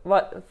 so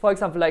what, for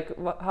example, like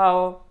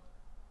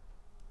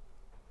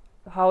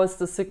how is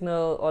the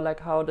signal, or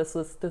like how does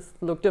this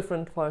look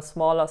different for a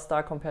smaller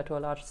star compared to a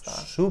large star?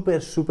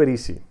 Super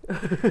easy.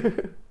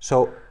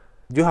 So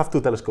you have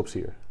two telescopes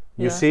here.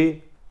 You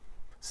see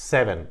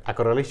 7, a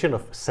correlation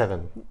of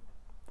 7.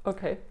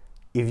 Okay.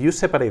 If you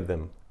separate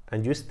them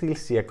and you still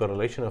see a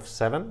correlation of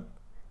 7,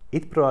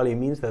 it probably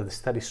means that the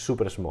star is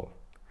super small.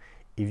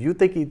 If you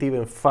take it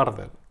even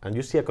further and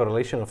you see a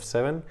correlation of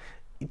 7,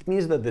 it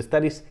means that the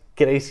star is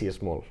crazy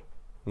small,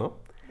 no?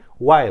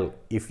 While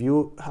if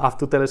you have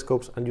two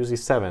telescopes and you see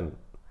 7,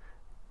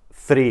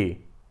 3,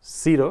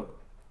 0,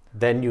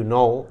 then you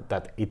know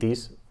that it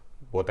is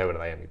whatever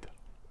diameter,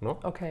 no?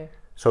 Okay.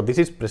 So this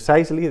is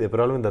precisely the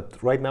problem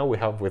that right now we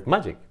have with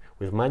MAGIC.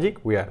 With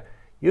MAGIC, we are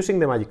using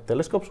the MAGIC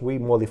telescopes. We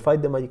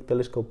modified the MAGIC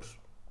telescopes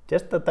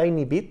just a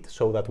tiny bit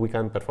so that we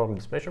can perform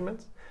these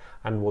measurements.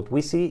 And what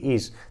we see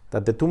is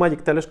that the two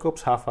MAGIC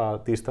telescopes have a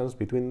distance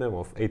between them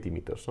of 80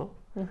 meters. No?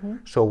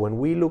 So when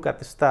we look at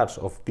the stars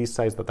of this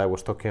size that I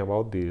was talking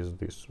about,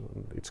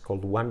 it's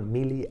called 1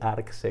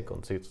 milli-arc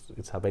seconds.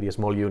 It's a very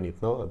small unit,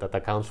 no? That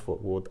accounts for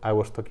what I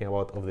was talking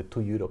about of the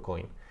 €2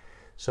 coin.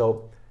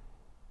 So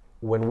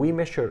when we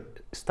measure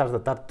stars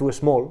that are too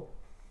small,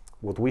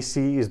 what we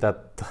see is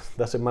that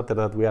doesn't matter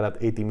that we are at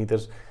 80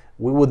 meters,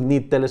 we would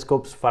need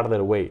telescopes farther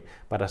away.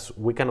 But as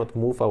we cannot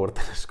move our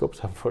telescopes,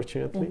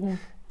 unfortunately,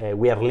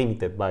 we are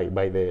limited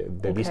by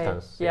the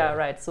distance. Yeah,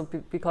 right. So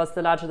because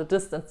the larger the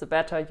distance, the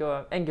better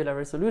your angular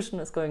resolution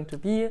is going to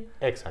be.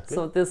 Exactly.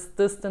 So this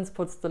distance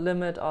puts the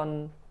limit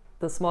on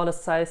the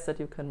smallest size that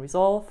you can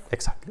resolve.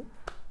 Exactly.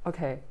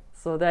 Okay.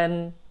 So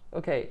then,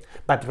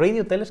 But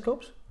radio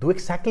telescopes do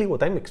exactly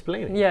what I'm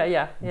explaining.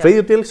 Yeah.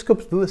 Radio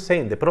telescopes do the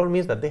same. The problem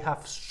is that they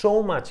have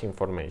so much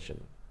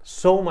information.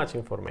 So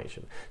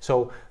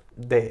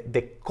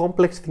the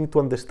complex thing to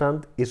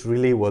understand is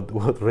really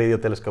what radio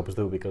telescopes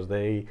do, because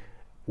they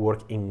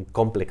work in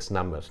complex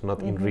numbers,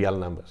 not in real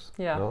numbers.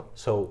 Yeah. No?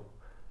 So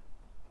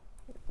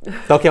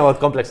talking about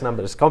complex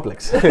numbers is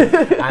complex,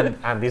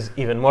 and is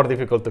even more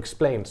difficult to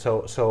explain.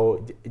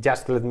 So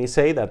just let me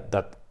say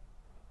that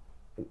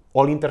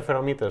all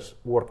interferometers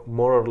work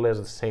more or less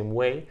the same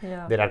way.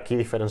 Yeah. There are key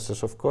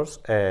differences, of course,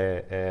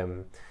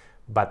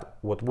 but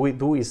what we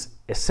do is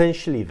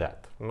essentially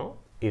that. No,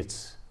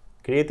 it's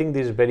creating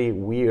this very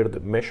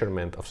weird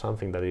measurement of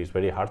something that is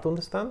very hard to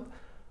understand,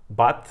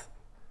 but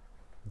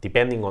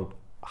depending on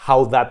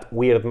how that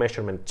weird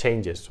measurement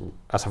changes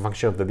as a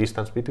function of the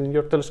distance between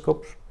your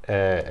telescopes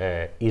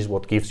is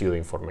what gives you the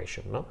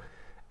information. No?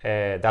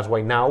 That's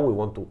why now we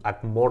want to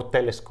add more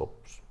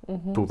telescopes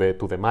to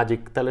the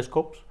MAGIC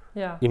telescopes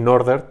in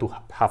order to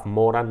have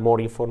more and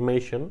more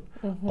information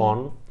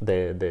on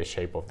the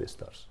shape of the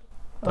stars.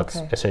 That's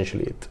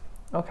essentially it.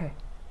 Okay.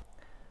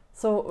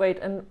 So wait,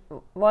 and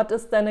what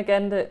is then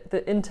again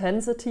the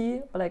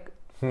intensity, like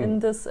in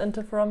this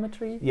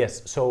interferometry?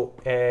 Yes, so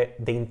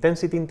the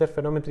intensity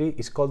interferometry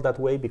is called that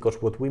way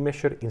because what we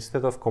measure,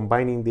 instead of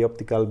combining the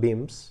optical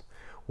beams,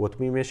 what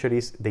we measure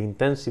is the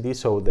intensity,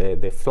 so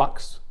the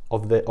flux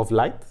of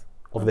light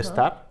of the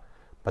star,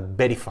 but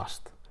very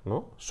fast.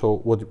 No? So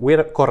what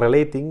we're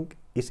correlating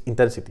is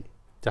intensity,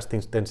 just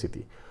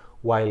intensity,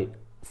 while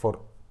for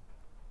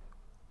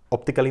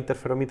optical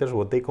interferometers,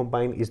 what they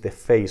combine is the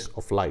phase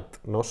of light.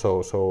 No,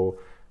 so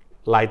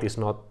light is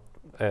not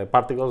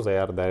particles; they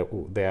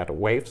are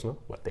waves. No,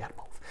 well, they are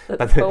both.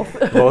 But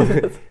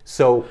both.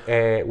 So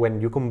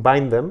when you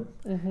combine them,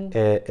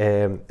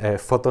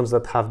 photons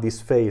that have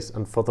this phase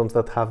and photons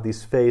that have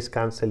this phase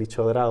cancel each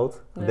other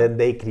out. Then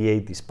they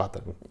create this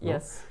pattern.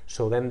 Yes. No?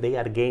 So then they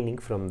are gaining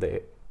from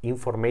the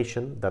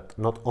information that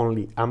not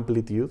only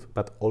amplitude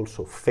but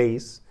also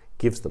phase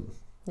gives them.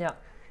 Yeah.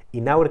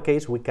 In our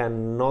case, we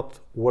cannot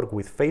work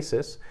with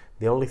phases.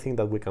 The only thing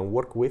that we can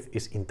work with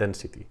is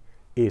intensity.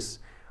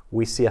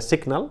 We see a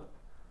signal,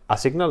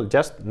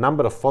 just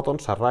number of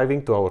photons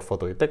arriving to our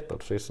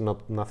photodetectors. It's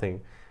not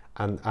nothing,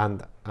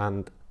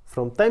 and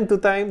from time to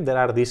time there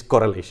are these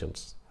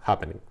correlations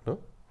happening. No?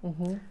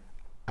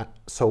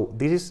 So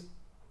this is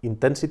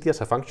intensity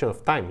as a function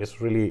of time.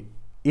 It's really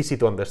easy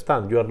to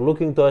understand. You are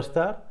looking to a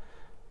star,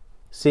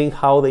 seeing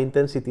how the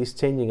intensity is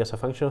changing as a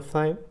function of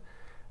time,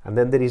 and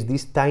then there is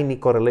this tiny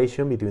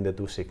correlation between the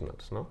two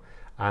signals. No?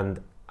 And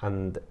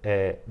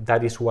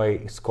that is why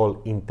it's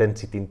called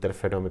intensity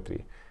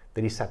interferometry.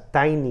 There is a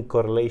tiny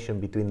correlation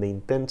between the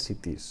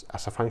intensities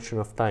as a function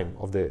of time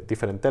of the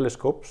different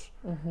telescopes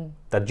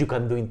that you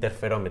can do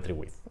interferometry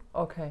with.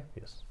 Okay.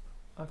 Yes.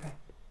 Okay.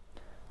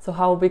 So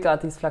how big are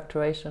these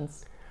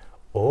fluctuations?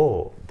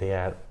 Oh, they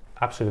are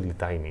absolutely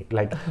tiny.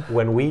 Like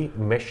when we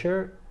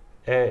measure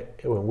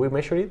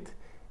it,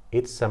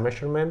 it's a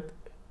measurement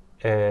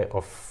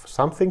of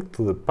something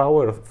to the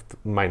power of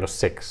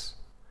 -6.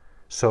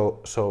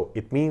 So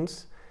it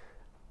means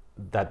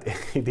that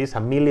it is a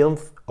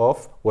millionth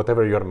of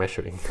whatever you're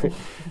measuring.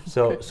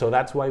 So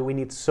that's why we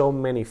need so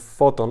many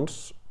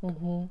photons,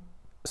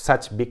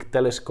 such big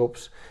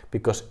telescopes,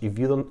 because if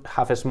you don't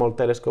have small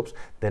telescopes,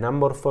 the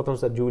number of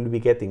photons that you will be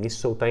getting is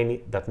so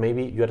tiny that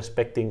maybe you're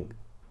expecting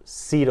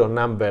zero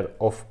number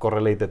of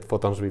correlated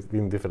photons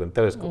within different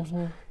telescopes.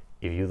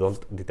 If you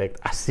don't detect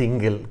a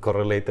single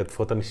correlated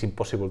photon, it's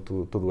impossible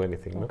to do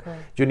anything. No?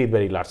 You need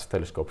very large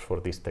telescopes for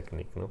this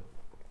technique. No?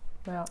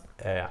 Yeah.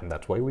 And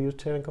that's why we use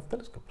Cherenkov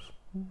telescopes.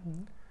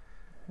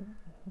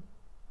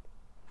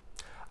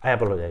 I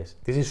apologize.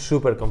 This is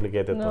super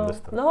complicated to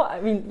understand. No,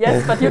 I mean,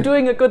 yes, but you're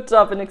doing a good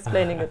job in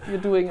explaining it. You're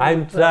doing a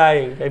I'm good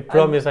trying. job. I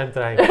promise I'm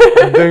trying.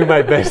 I'm doing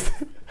my best.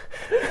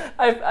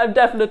 I'm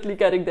definitely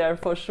getting there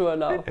for sure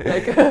now.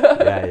 Like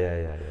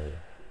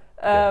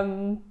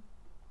Yeah.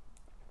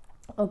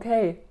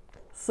 Okay,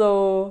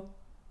 so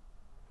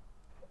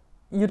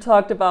you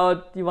talked about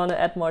you want to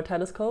add more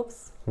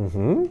telescopes.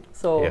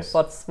 So yes.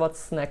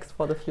 What's next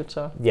for the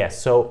future?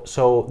 Yes.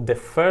 So the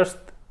first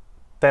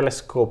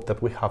telescope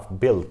that we have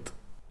built,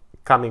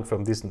 coming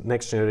from this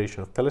next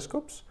generation of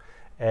telescopes,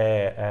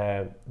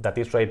 that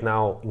is right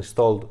now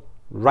installed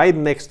right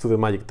next to the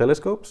MAGIC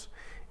telescopes,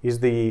 is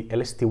the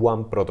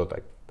LST-1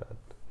 prototype that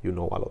you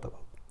know a lot about.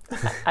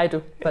 I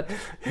do, but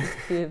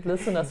the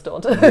listeners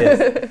don't.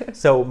 Yes.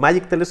 So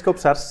MAGIC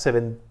telescopes are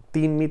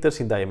 17 meters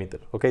in diameter.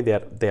 Okay,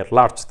 they are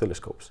large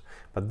telescopes,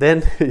 but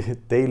then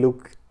they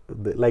look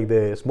like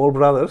the small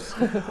brothers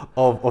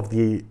of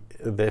the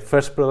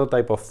first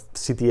prototype of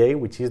CTA,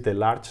 which is the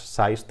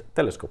large-sized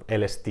telescope,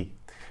 LST.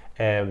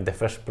 The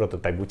first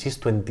prototype, which is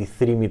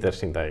 23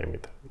 meters in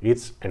diameter.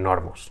 It's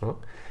enormous. No?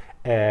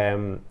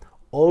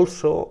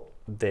 Also,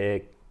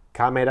 the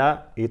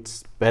camera,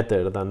 it's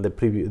better than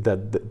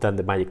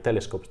the MAGIC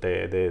telescopes.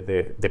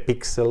 The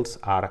pixels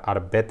are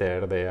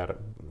better.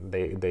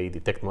 They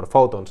detect more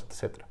photons,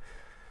 etc.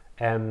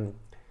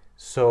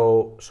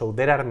 So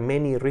there are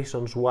many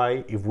reasons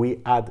why, if we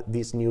add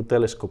this new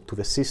telescope to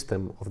the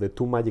system of the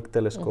two MAGIC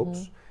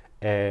telescopes,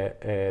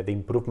 the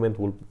improvement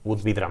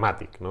would be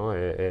dramatic. No?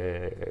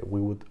 We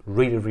would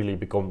really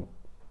become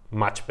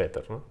much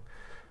better. No?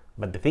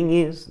 But the thing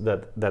is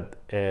that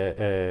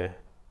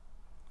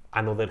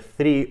another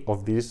 3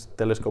 of these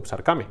telescopes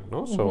are coming.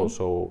 No?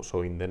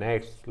 So in the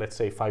next, let's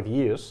say, 5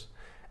 years,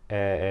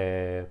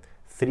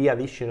 3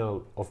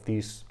 additional of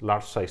these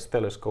large-sized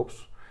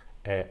telescopes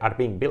are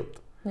being built.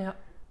 Yeah.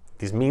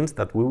 This means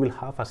that we will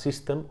have a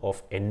system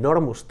of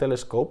enormous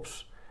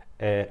telescopes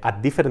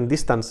at different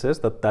distances.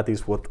 That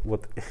is what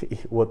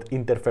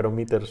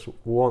interferometers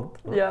want.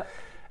 No? Yeah.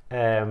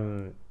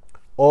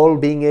 All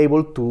being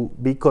able to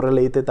be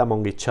correlated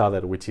among each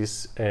other, which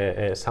is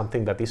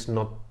something that is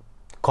not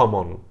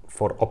common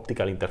for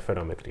optical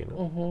interferometry.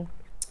 No?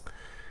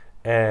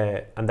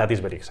 And that is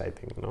very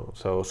exciting. No?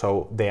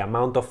 So the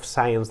amount of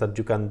science that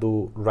you can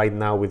do right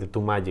now with the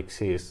two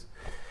MAGICs is,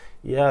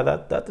 yeah,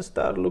 that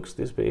star looks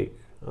this big,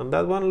 and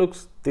that one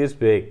looks this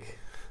big.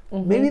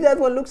 Maybe that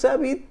one looks a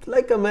bit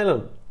like a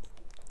melon.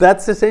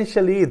 That's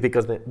essentially it,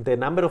 because the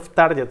number of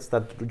targets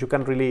that you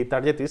can really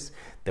target is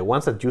the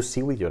ones that you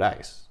see with your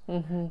eyes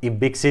in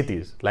big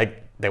cities,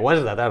 like the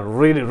ones that are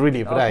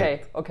really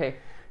bright. Okay.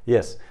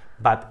 Yes,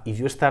 but if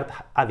you start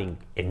adding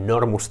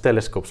enormous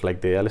telescopes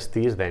like the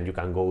LSTs, then you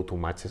can go to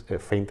much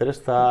fainter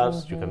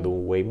stars, you can do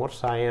way more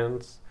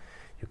science,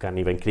 you can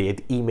even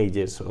create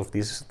images of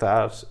these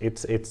stars.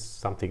 It's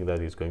something that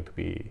is going to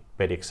be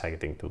very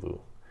exciting to do.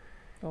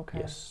 Okay.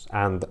 Yes,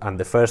 and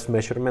the first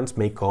measurements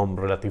may come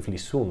relatively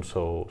soon,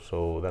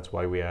 so that's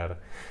why we are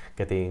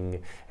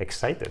getting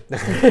excited.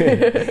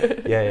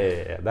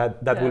 Yeah.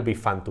 That will be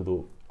fun to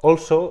do.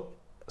 Also,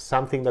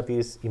 something that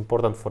is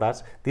important for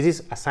us, this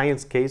is a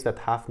science case that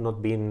have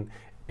not been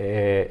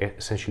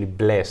essentially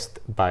blessed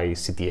by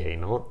CTA.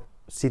 No,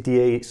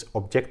 CTA's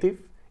objective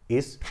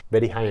is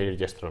very high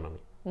energy astronomy,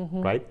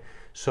 right?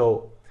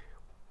 So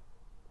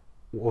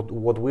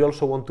what we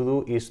also want to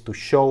do is to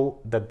show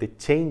that the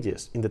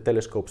changes in the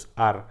telescopes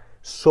are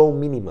so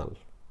minimal.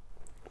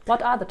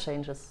 What are the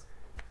changes?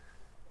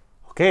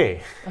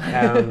 Okay,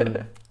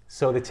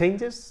 so the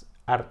changes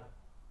are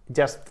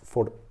just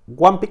for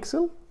 1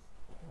 pixel,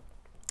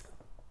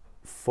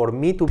 for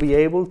me to be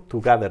able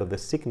to gather the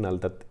signal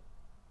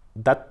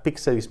that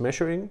pixel is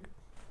measuring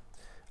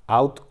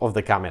out of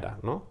the camera.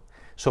 No?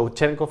 So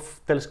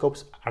Cherenkov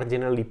telescopes are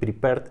generally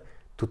prepared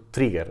to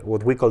trigger,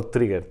 what we call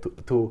trigger,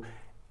 to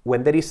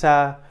when there is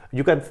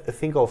you can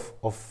think of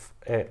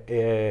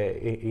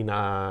in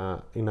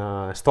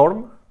a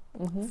storm,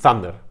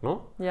 thunder,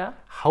 no? Yeah.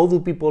 How do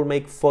people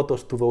make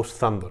photos to those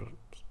thunders,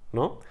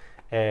 no?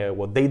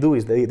 What they do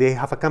is they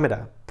have a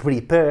camera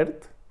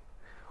prepared.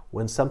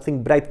 When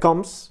something bright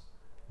comes,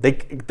 they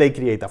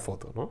create a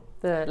photo, no?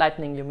 The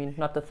lightning, you mean,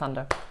 not the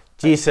thunder.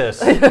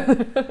 Jesus.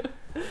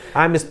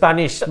 I'm a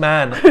Spanish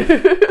man.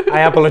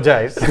 I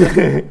apologize.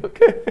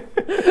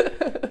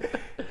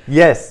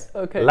 Yes.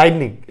 Okay.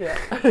 Lightning. Yeah.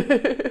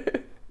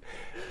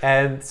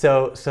 And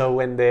so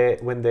when the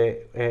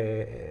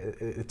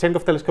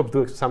Cherenkov telescopes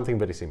do something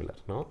very similar,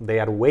 no? They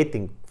are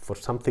waiting for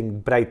something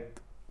bright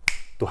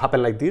to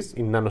happen like this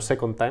in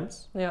nanosecond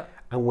times. Yeah.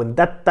 And when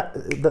that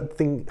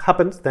thing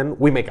happens, then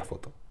we make a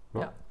photo.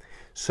 No? Yeah.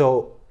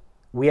 So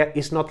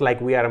it's not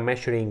like we are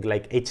measuring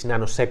like each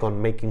nanosecond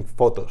making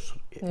photos.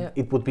 Yeah.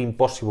 It would be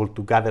impossible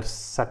to gather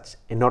such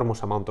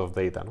enormous amount of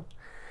data. No?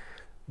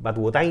 But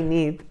what I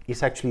need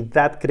is actually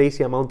that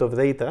crazy amount of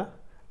data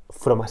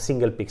from a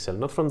single pixel,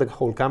 not from the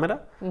whole camera,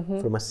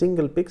 from a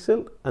single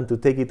pixel, and to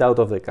take it out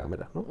of the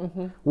camera.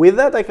 No? With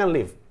that, I can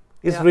live.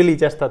 It's really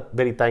just a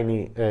very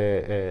tiny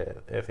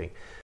thing.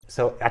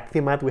 So at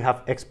CIEMAT, we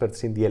have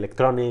experts in the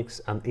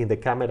electronics and in the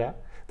camera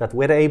that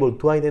were able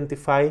to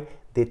identify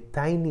the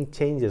tiny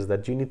changes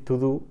that you need to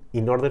do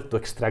in order to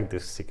extract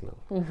this signal.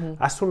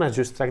 As soon as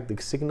you extract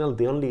the signal,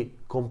 the only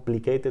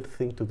complicated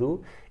thing to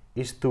do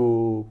is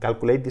to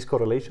calculate this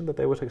correlation that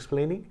I was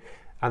explaining.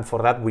 And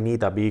for that, we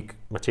need a big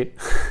machine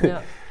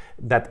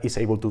that is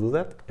able to do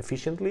that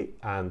efficiently.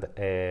 And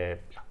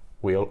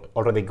we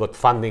already got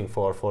funding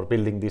for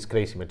building this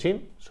crazy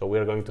machine. So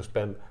we're going to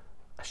spend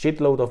a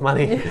shitload of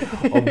money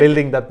on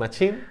building that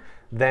machine.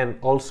 Then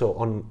also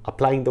on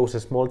applying those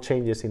small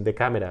changes in the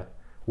camera,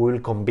 we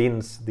will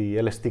convince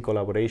the LST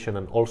collaboration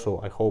and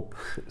also, I hope,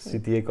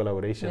 CTA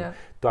collaboration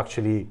to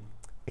actually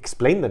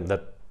explain them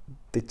that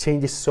the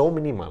change is so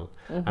minimal.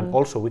 And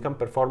also we can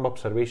perform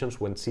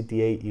observations when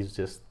CTA is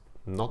just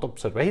not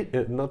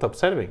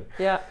observing.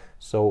 Yeah.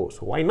 So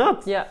why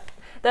not? Yeah.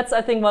 That's,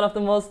 I think, one of the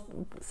most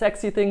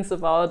sexy things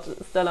about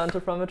stellar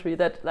interferometry,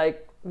 that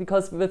like,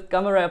 because with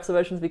gamma ray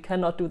observations we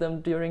cannot do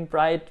them during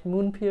bright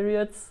moon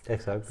periods.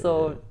 Exactly.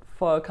 So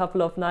for a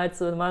couple of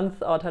nights a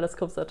month, our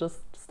telescopes are just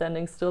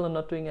standing still and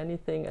not doing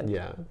anything. And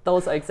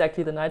those are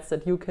exactly the nights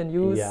that you can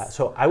use. Yeah.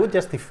 So I would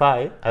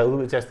justify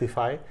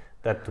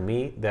that to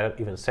me there are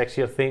even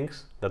sexier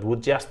things that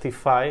would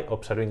justify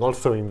observing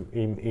also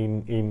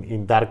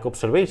in dark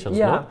observations.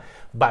 No?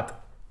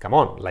 But come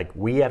on, like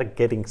we are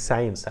getting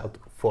science out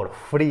for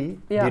free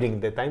during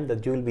the time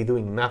that you will be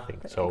doing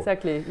nothing. So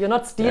exactly, you're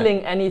not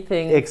stealing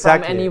anything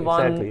from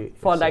anyone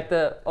for like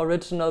the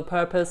original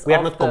purpose. We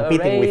are not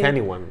competing with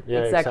anyone.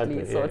 Yeah,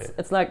 exactly. So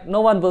it's like no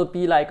one will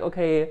be like,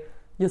 okay,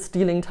 you're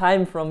stealing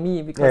time from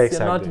me because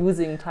you're not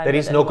using time. There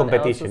is no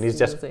competition. It's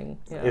just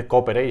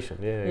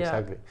cooperation.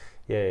 Exactly.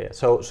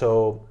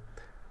 So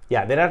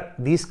there are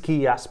these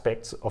key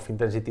aspects of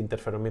intensity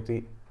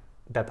interferometry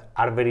that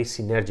are very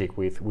synergic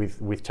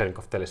with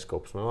Cherenkov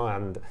telescopes, no?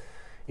 And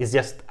it's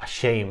just a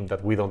shame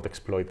that we don't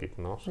exploit it,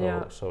 no?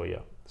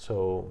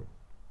 So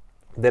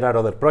there are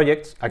other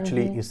projects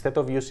actually. Instead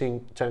of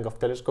using Cherenkov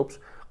telescopes,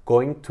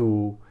 going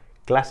to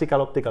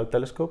classical optical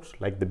telescopes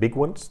like the big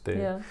ones,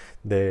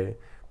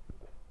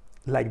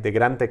 like the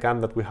Gran Tecan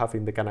that we have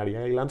in the Canary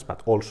Islands,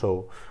 but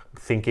also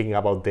thinking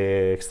about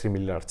the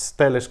extremely large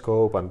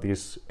telescope and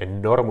these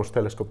enormous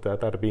telescopes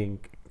that are being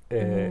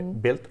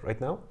built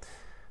right now.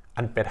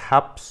 And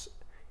perhaps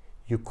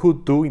you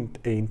could do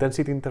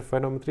intensity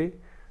interferometry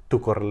to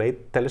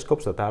correlate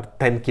telescopes that are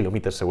 10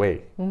 kilometers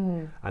away.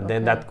 And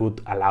then that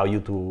could allow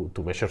you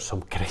to measure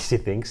some crazy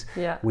things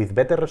with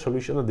better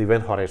resolution than the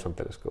Event Horizon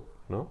telescope.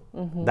 No?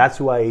 That's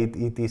why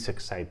it is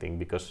exciting,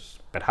 because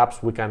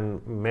perhaps we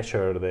can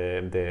measure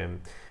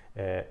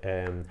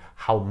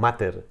how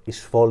matter is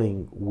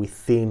falling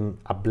within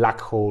a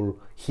black hole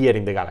here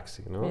in the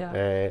galaxy,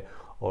 no?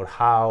 Or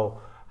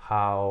how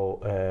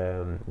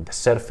the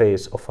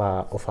surface of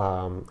a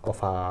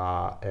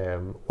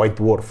white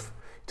dwarf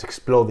is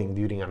exploding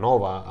during a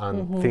nova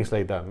and things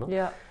like that. No?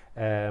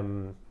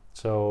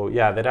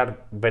 There are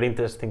very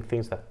interesting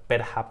things that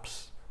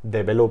perhaps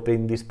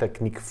developing this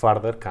technique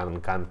further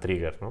can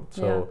trigger. No?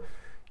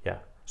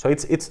 So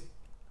it's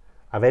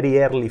a very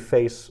early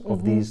phase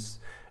of this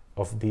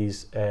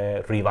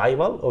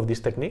revival of this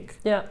technique.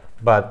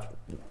 But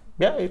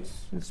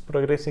it's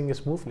progressing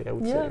smoothly, I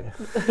would say.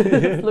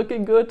 It's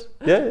looking good.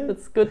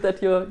 It's good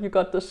that you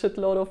got the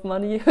shitload of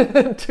money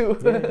to.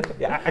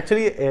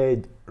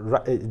 Actually,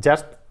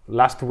 just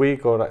last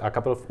week or a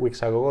couple of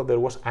weeks ago, there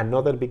was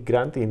another big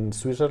grant in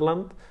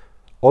Switzerland,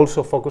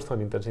 also focused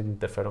on intensity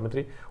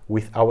interferometry,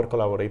 with our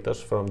collaborators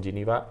from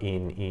Geneva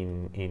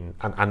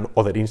and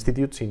other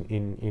institutes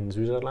in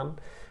Switzerland,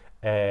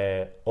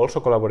 also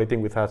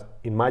collaborating with us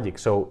in MAGIC.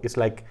 So it's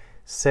like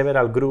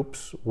several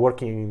groups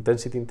working in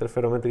intensity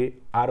interferometry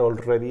are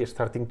already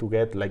starting to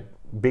get like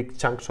big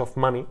chunks of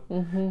money,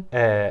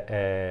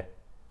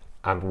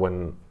 and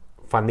when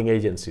funding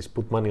agencies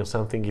put money on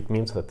something, it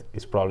means that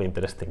it's probably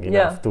interesting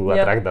enough to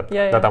attract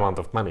that amount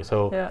of money.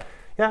 So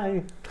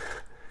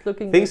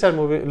looking Things good.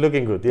 are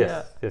looking good.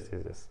 Yes.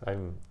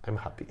 I'm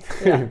happy.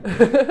 Yeah.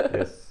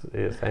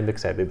 yes, I'm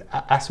excited.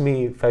 Ask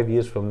me 5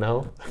 years from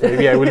now,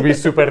 maybe I will be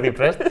super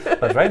depressed.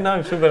 But right now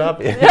I'm super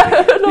happy.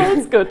 Yeah, no,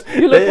 it's good.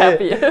 You look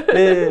happy.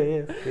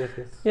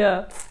 Yes.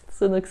 Yeah,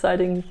 it's an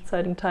exciting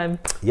time.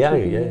 Yeah.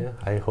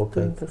 I hope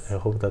doing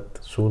that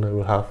this. Soon I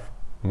will have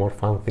more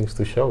fun things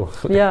to show.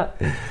 Yeah.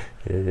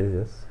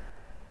 Yes.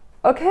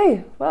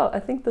 Okay. Well, I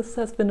think this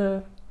has been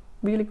a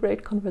really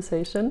great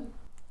conversation.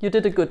 You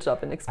did a good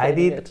job in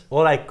explaining it. I did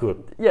all I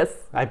could. Yes.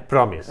 I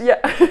promise. Yeah.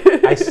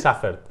 I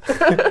suffered.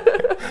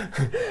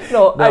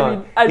 No, I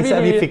mean, it's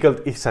a difficult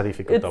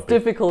topic. It's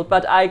difficult,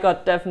 but I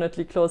got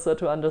definitely closer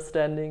to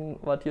understanding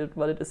what it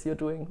is you're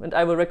doing, and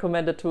I will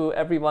recommend it to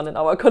everyone in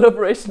our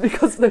collaboration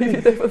because maybe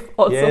they will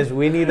also. Yes,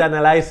 we need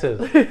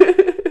analyzers.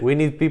 We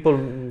need people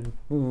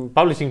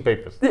publishing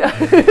papers. Yeah.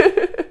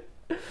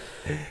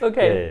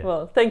 Okay. Yeah.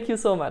 Well, thank you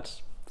so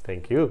much.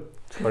 Thank you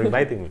for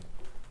inviting me.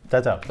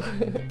 Ciao.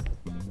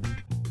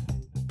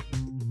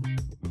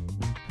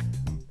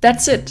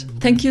 That's it.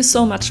 Thank you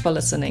so much for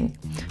listening.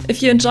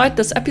 If you enjoyed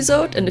this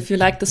episode and if you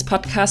like this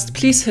podcast,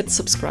 please hit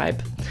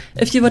subscribe.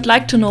 If you would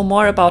like to know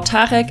more about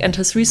Tarek and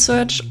his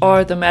research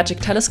or the magic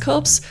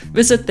telescopes,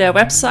 visit their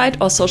website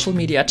or social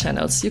media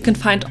channels. You can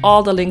find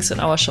all the links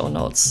in our show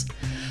notes.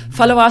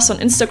 Follow us on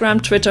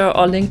Instagram, Twitter,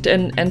 or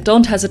LinkedIn, and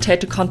don't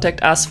hesitate to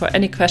contact us for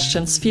any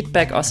questions,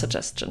 feedback, or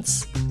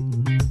suggestions.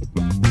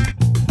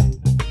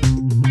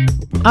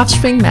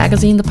 Offspring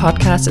Magazine, the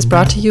podcast, is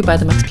brought to you by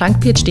the Max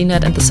Planck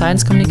PhDnet and the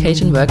Science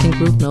Communication Working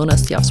Group known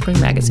as the Offspring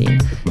Magazine.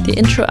 The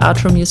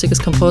intro-outro music is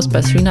composed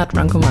by Srinath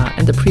Rankumar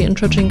and the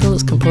pre-intro jingle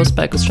is composed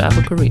by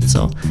Gustavo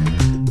Carrizo.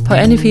 For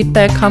any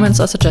feedback, comments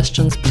or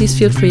suggestions, please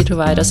feel free to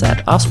write us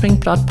at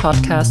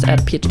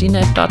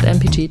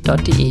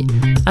offspring.podcasts@phdnet.mpg.de.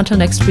 Until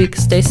next week,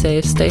 stay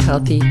safe, stay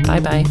healthy,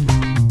 bye-bye.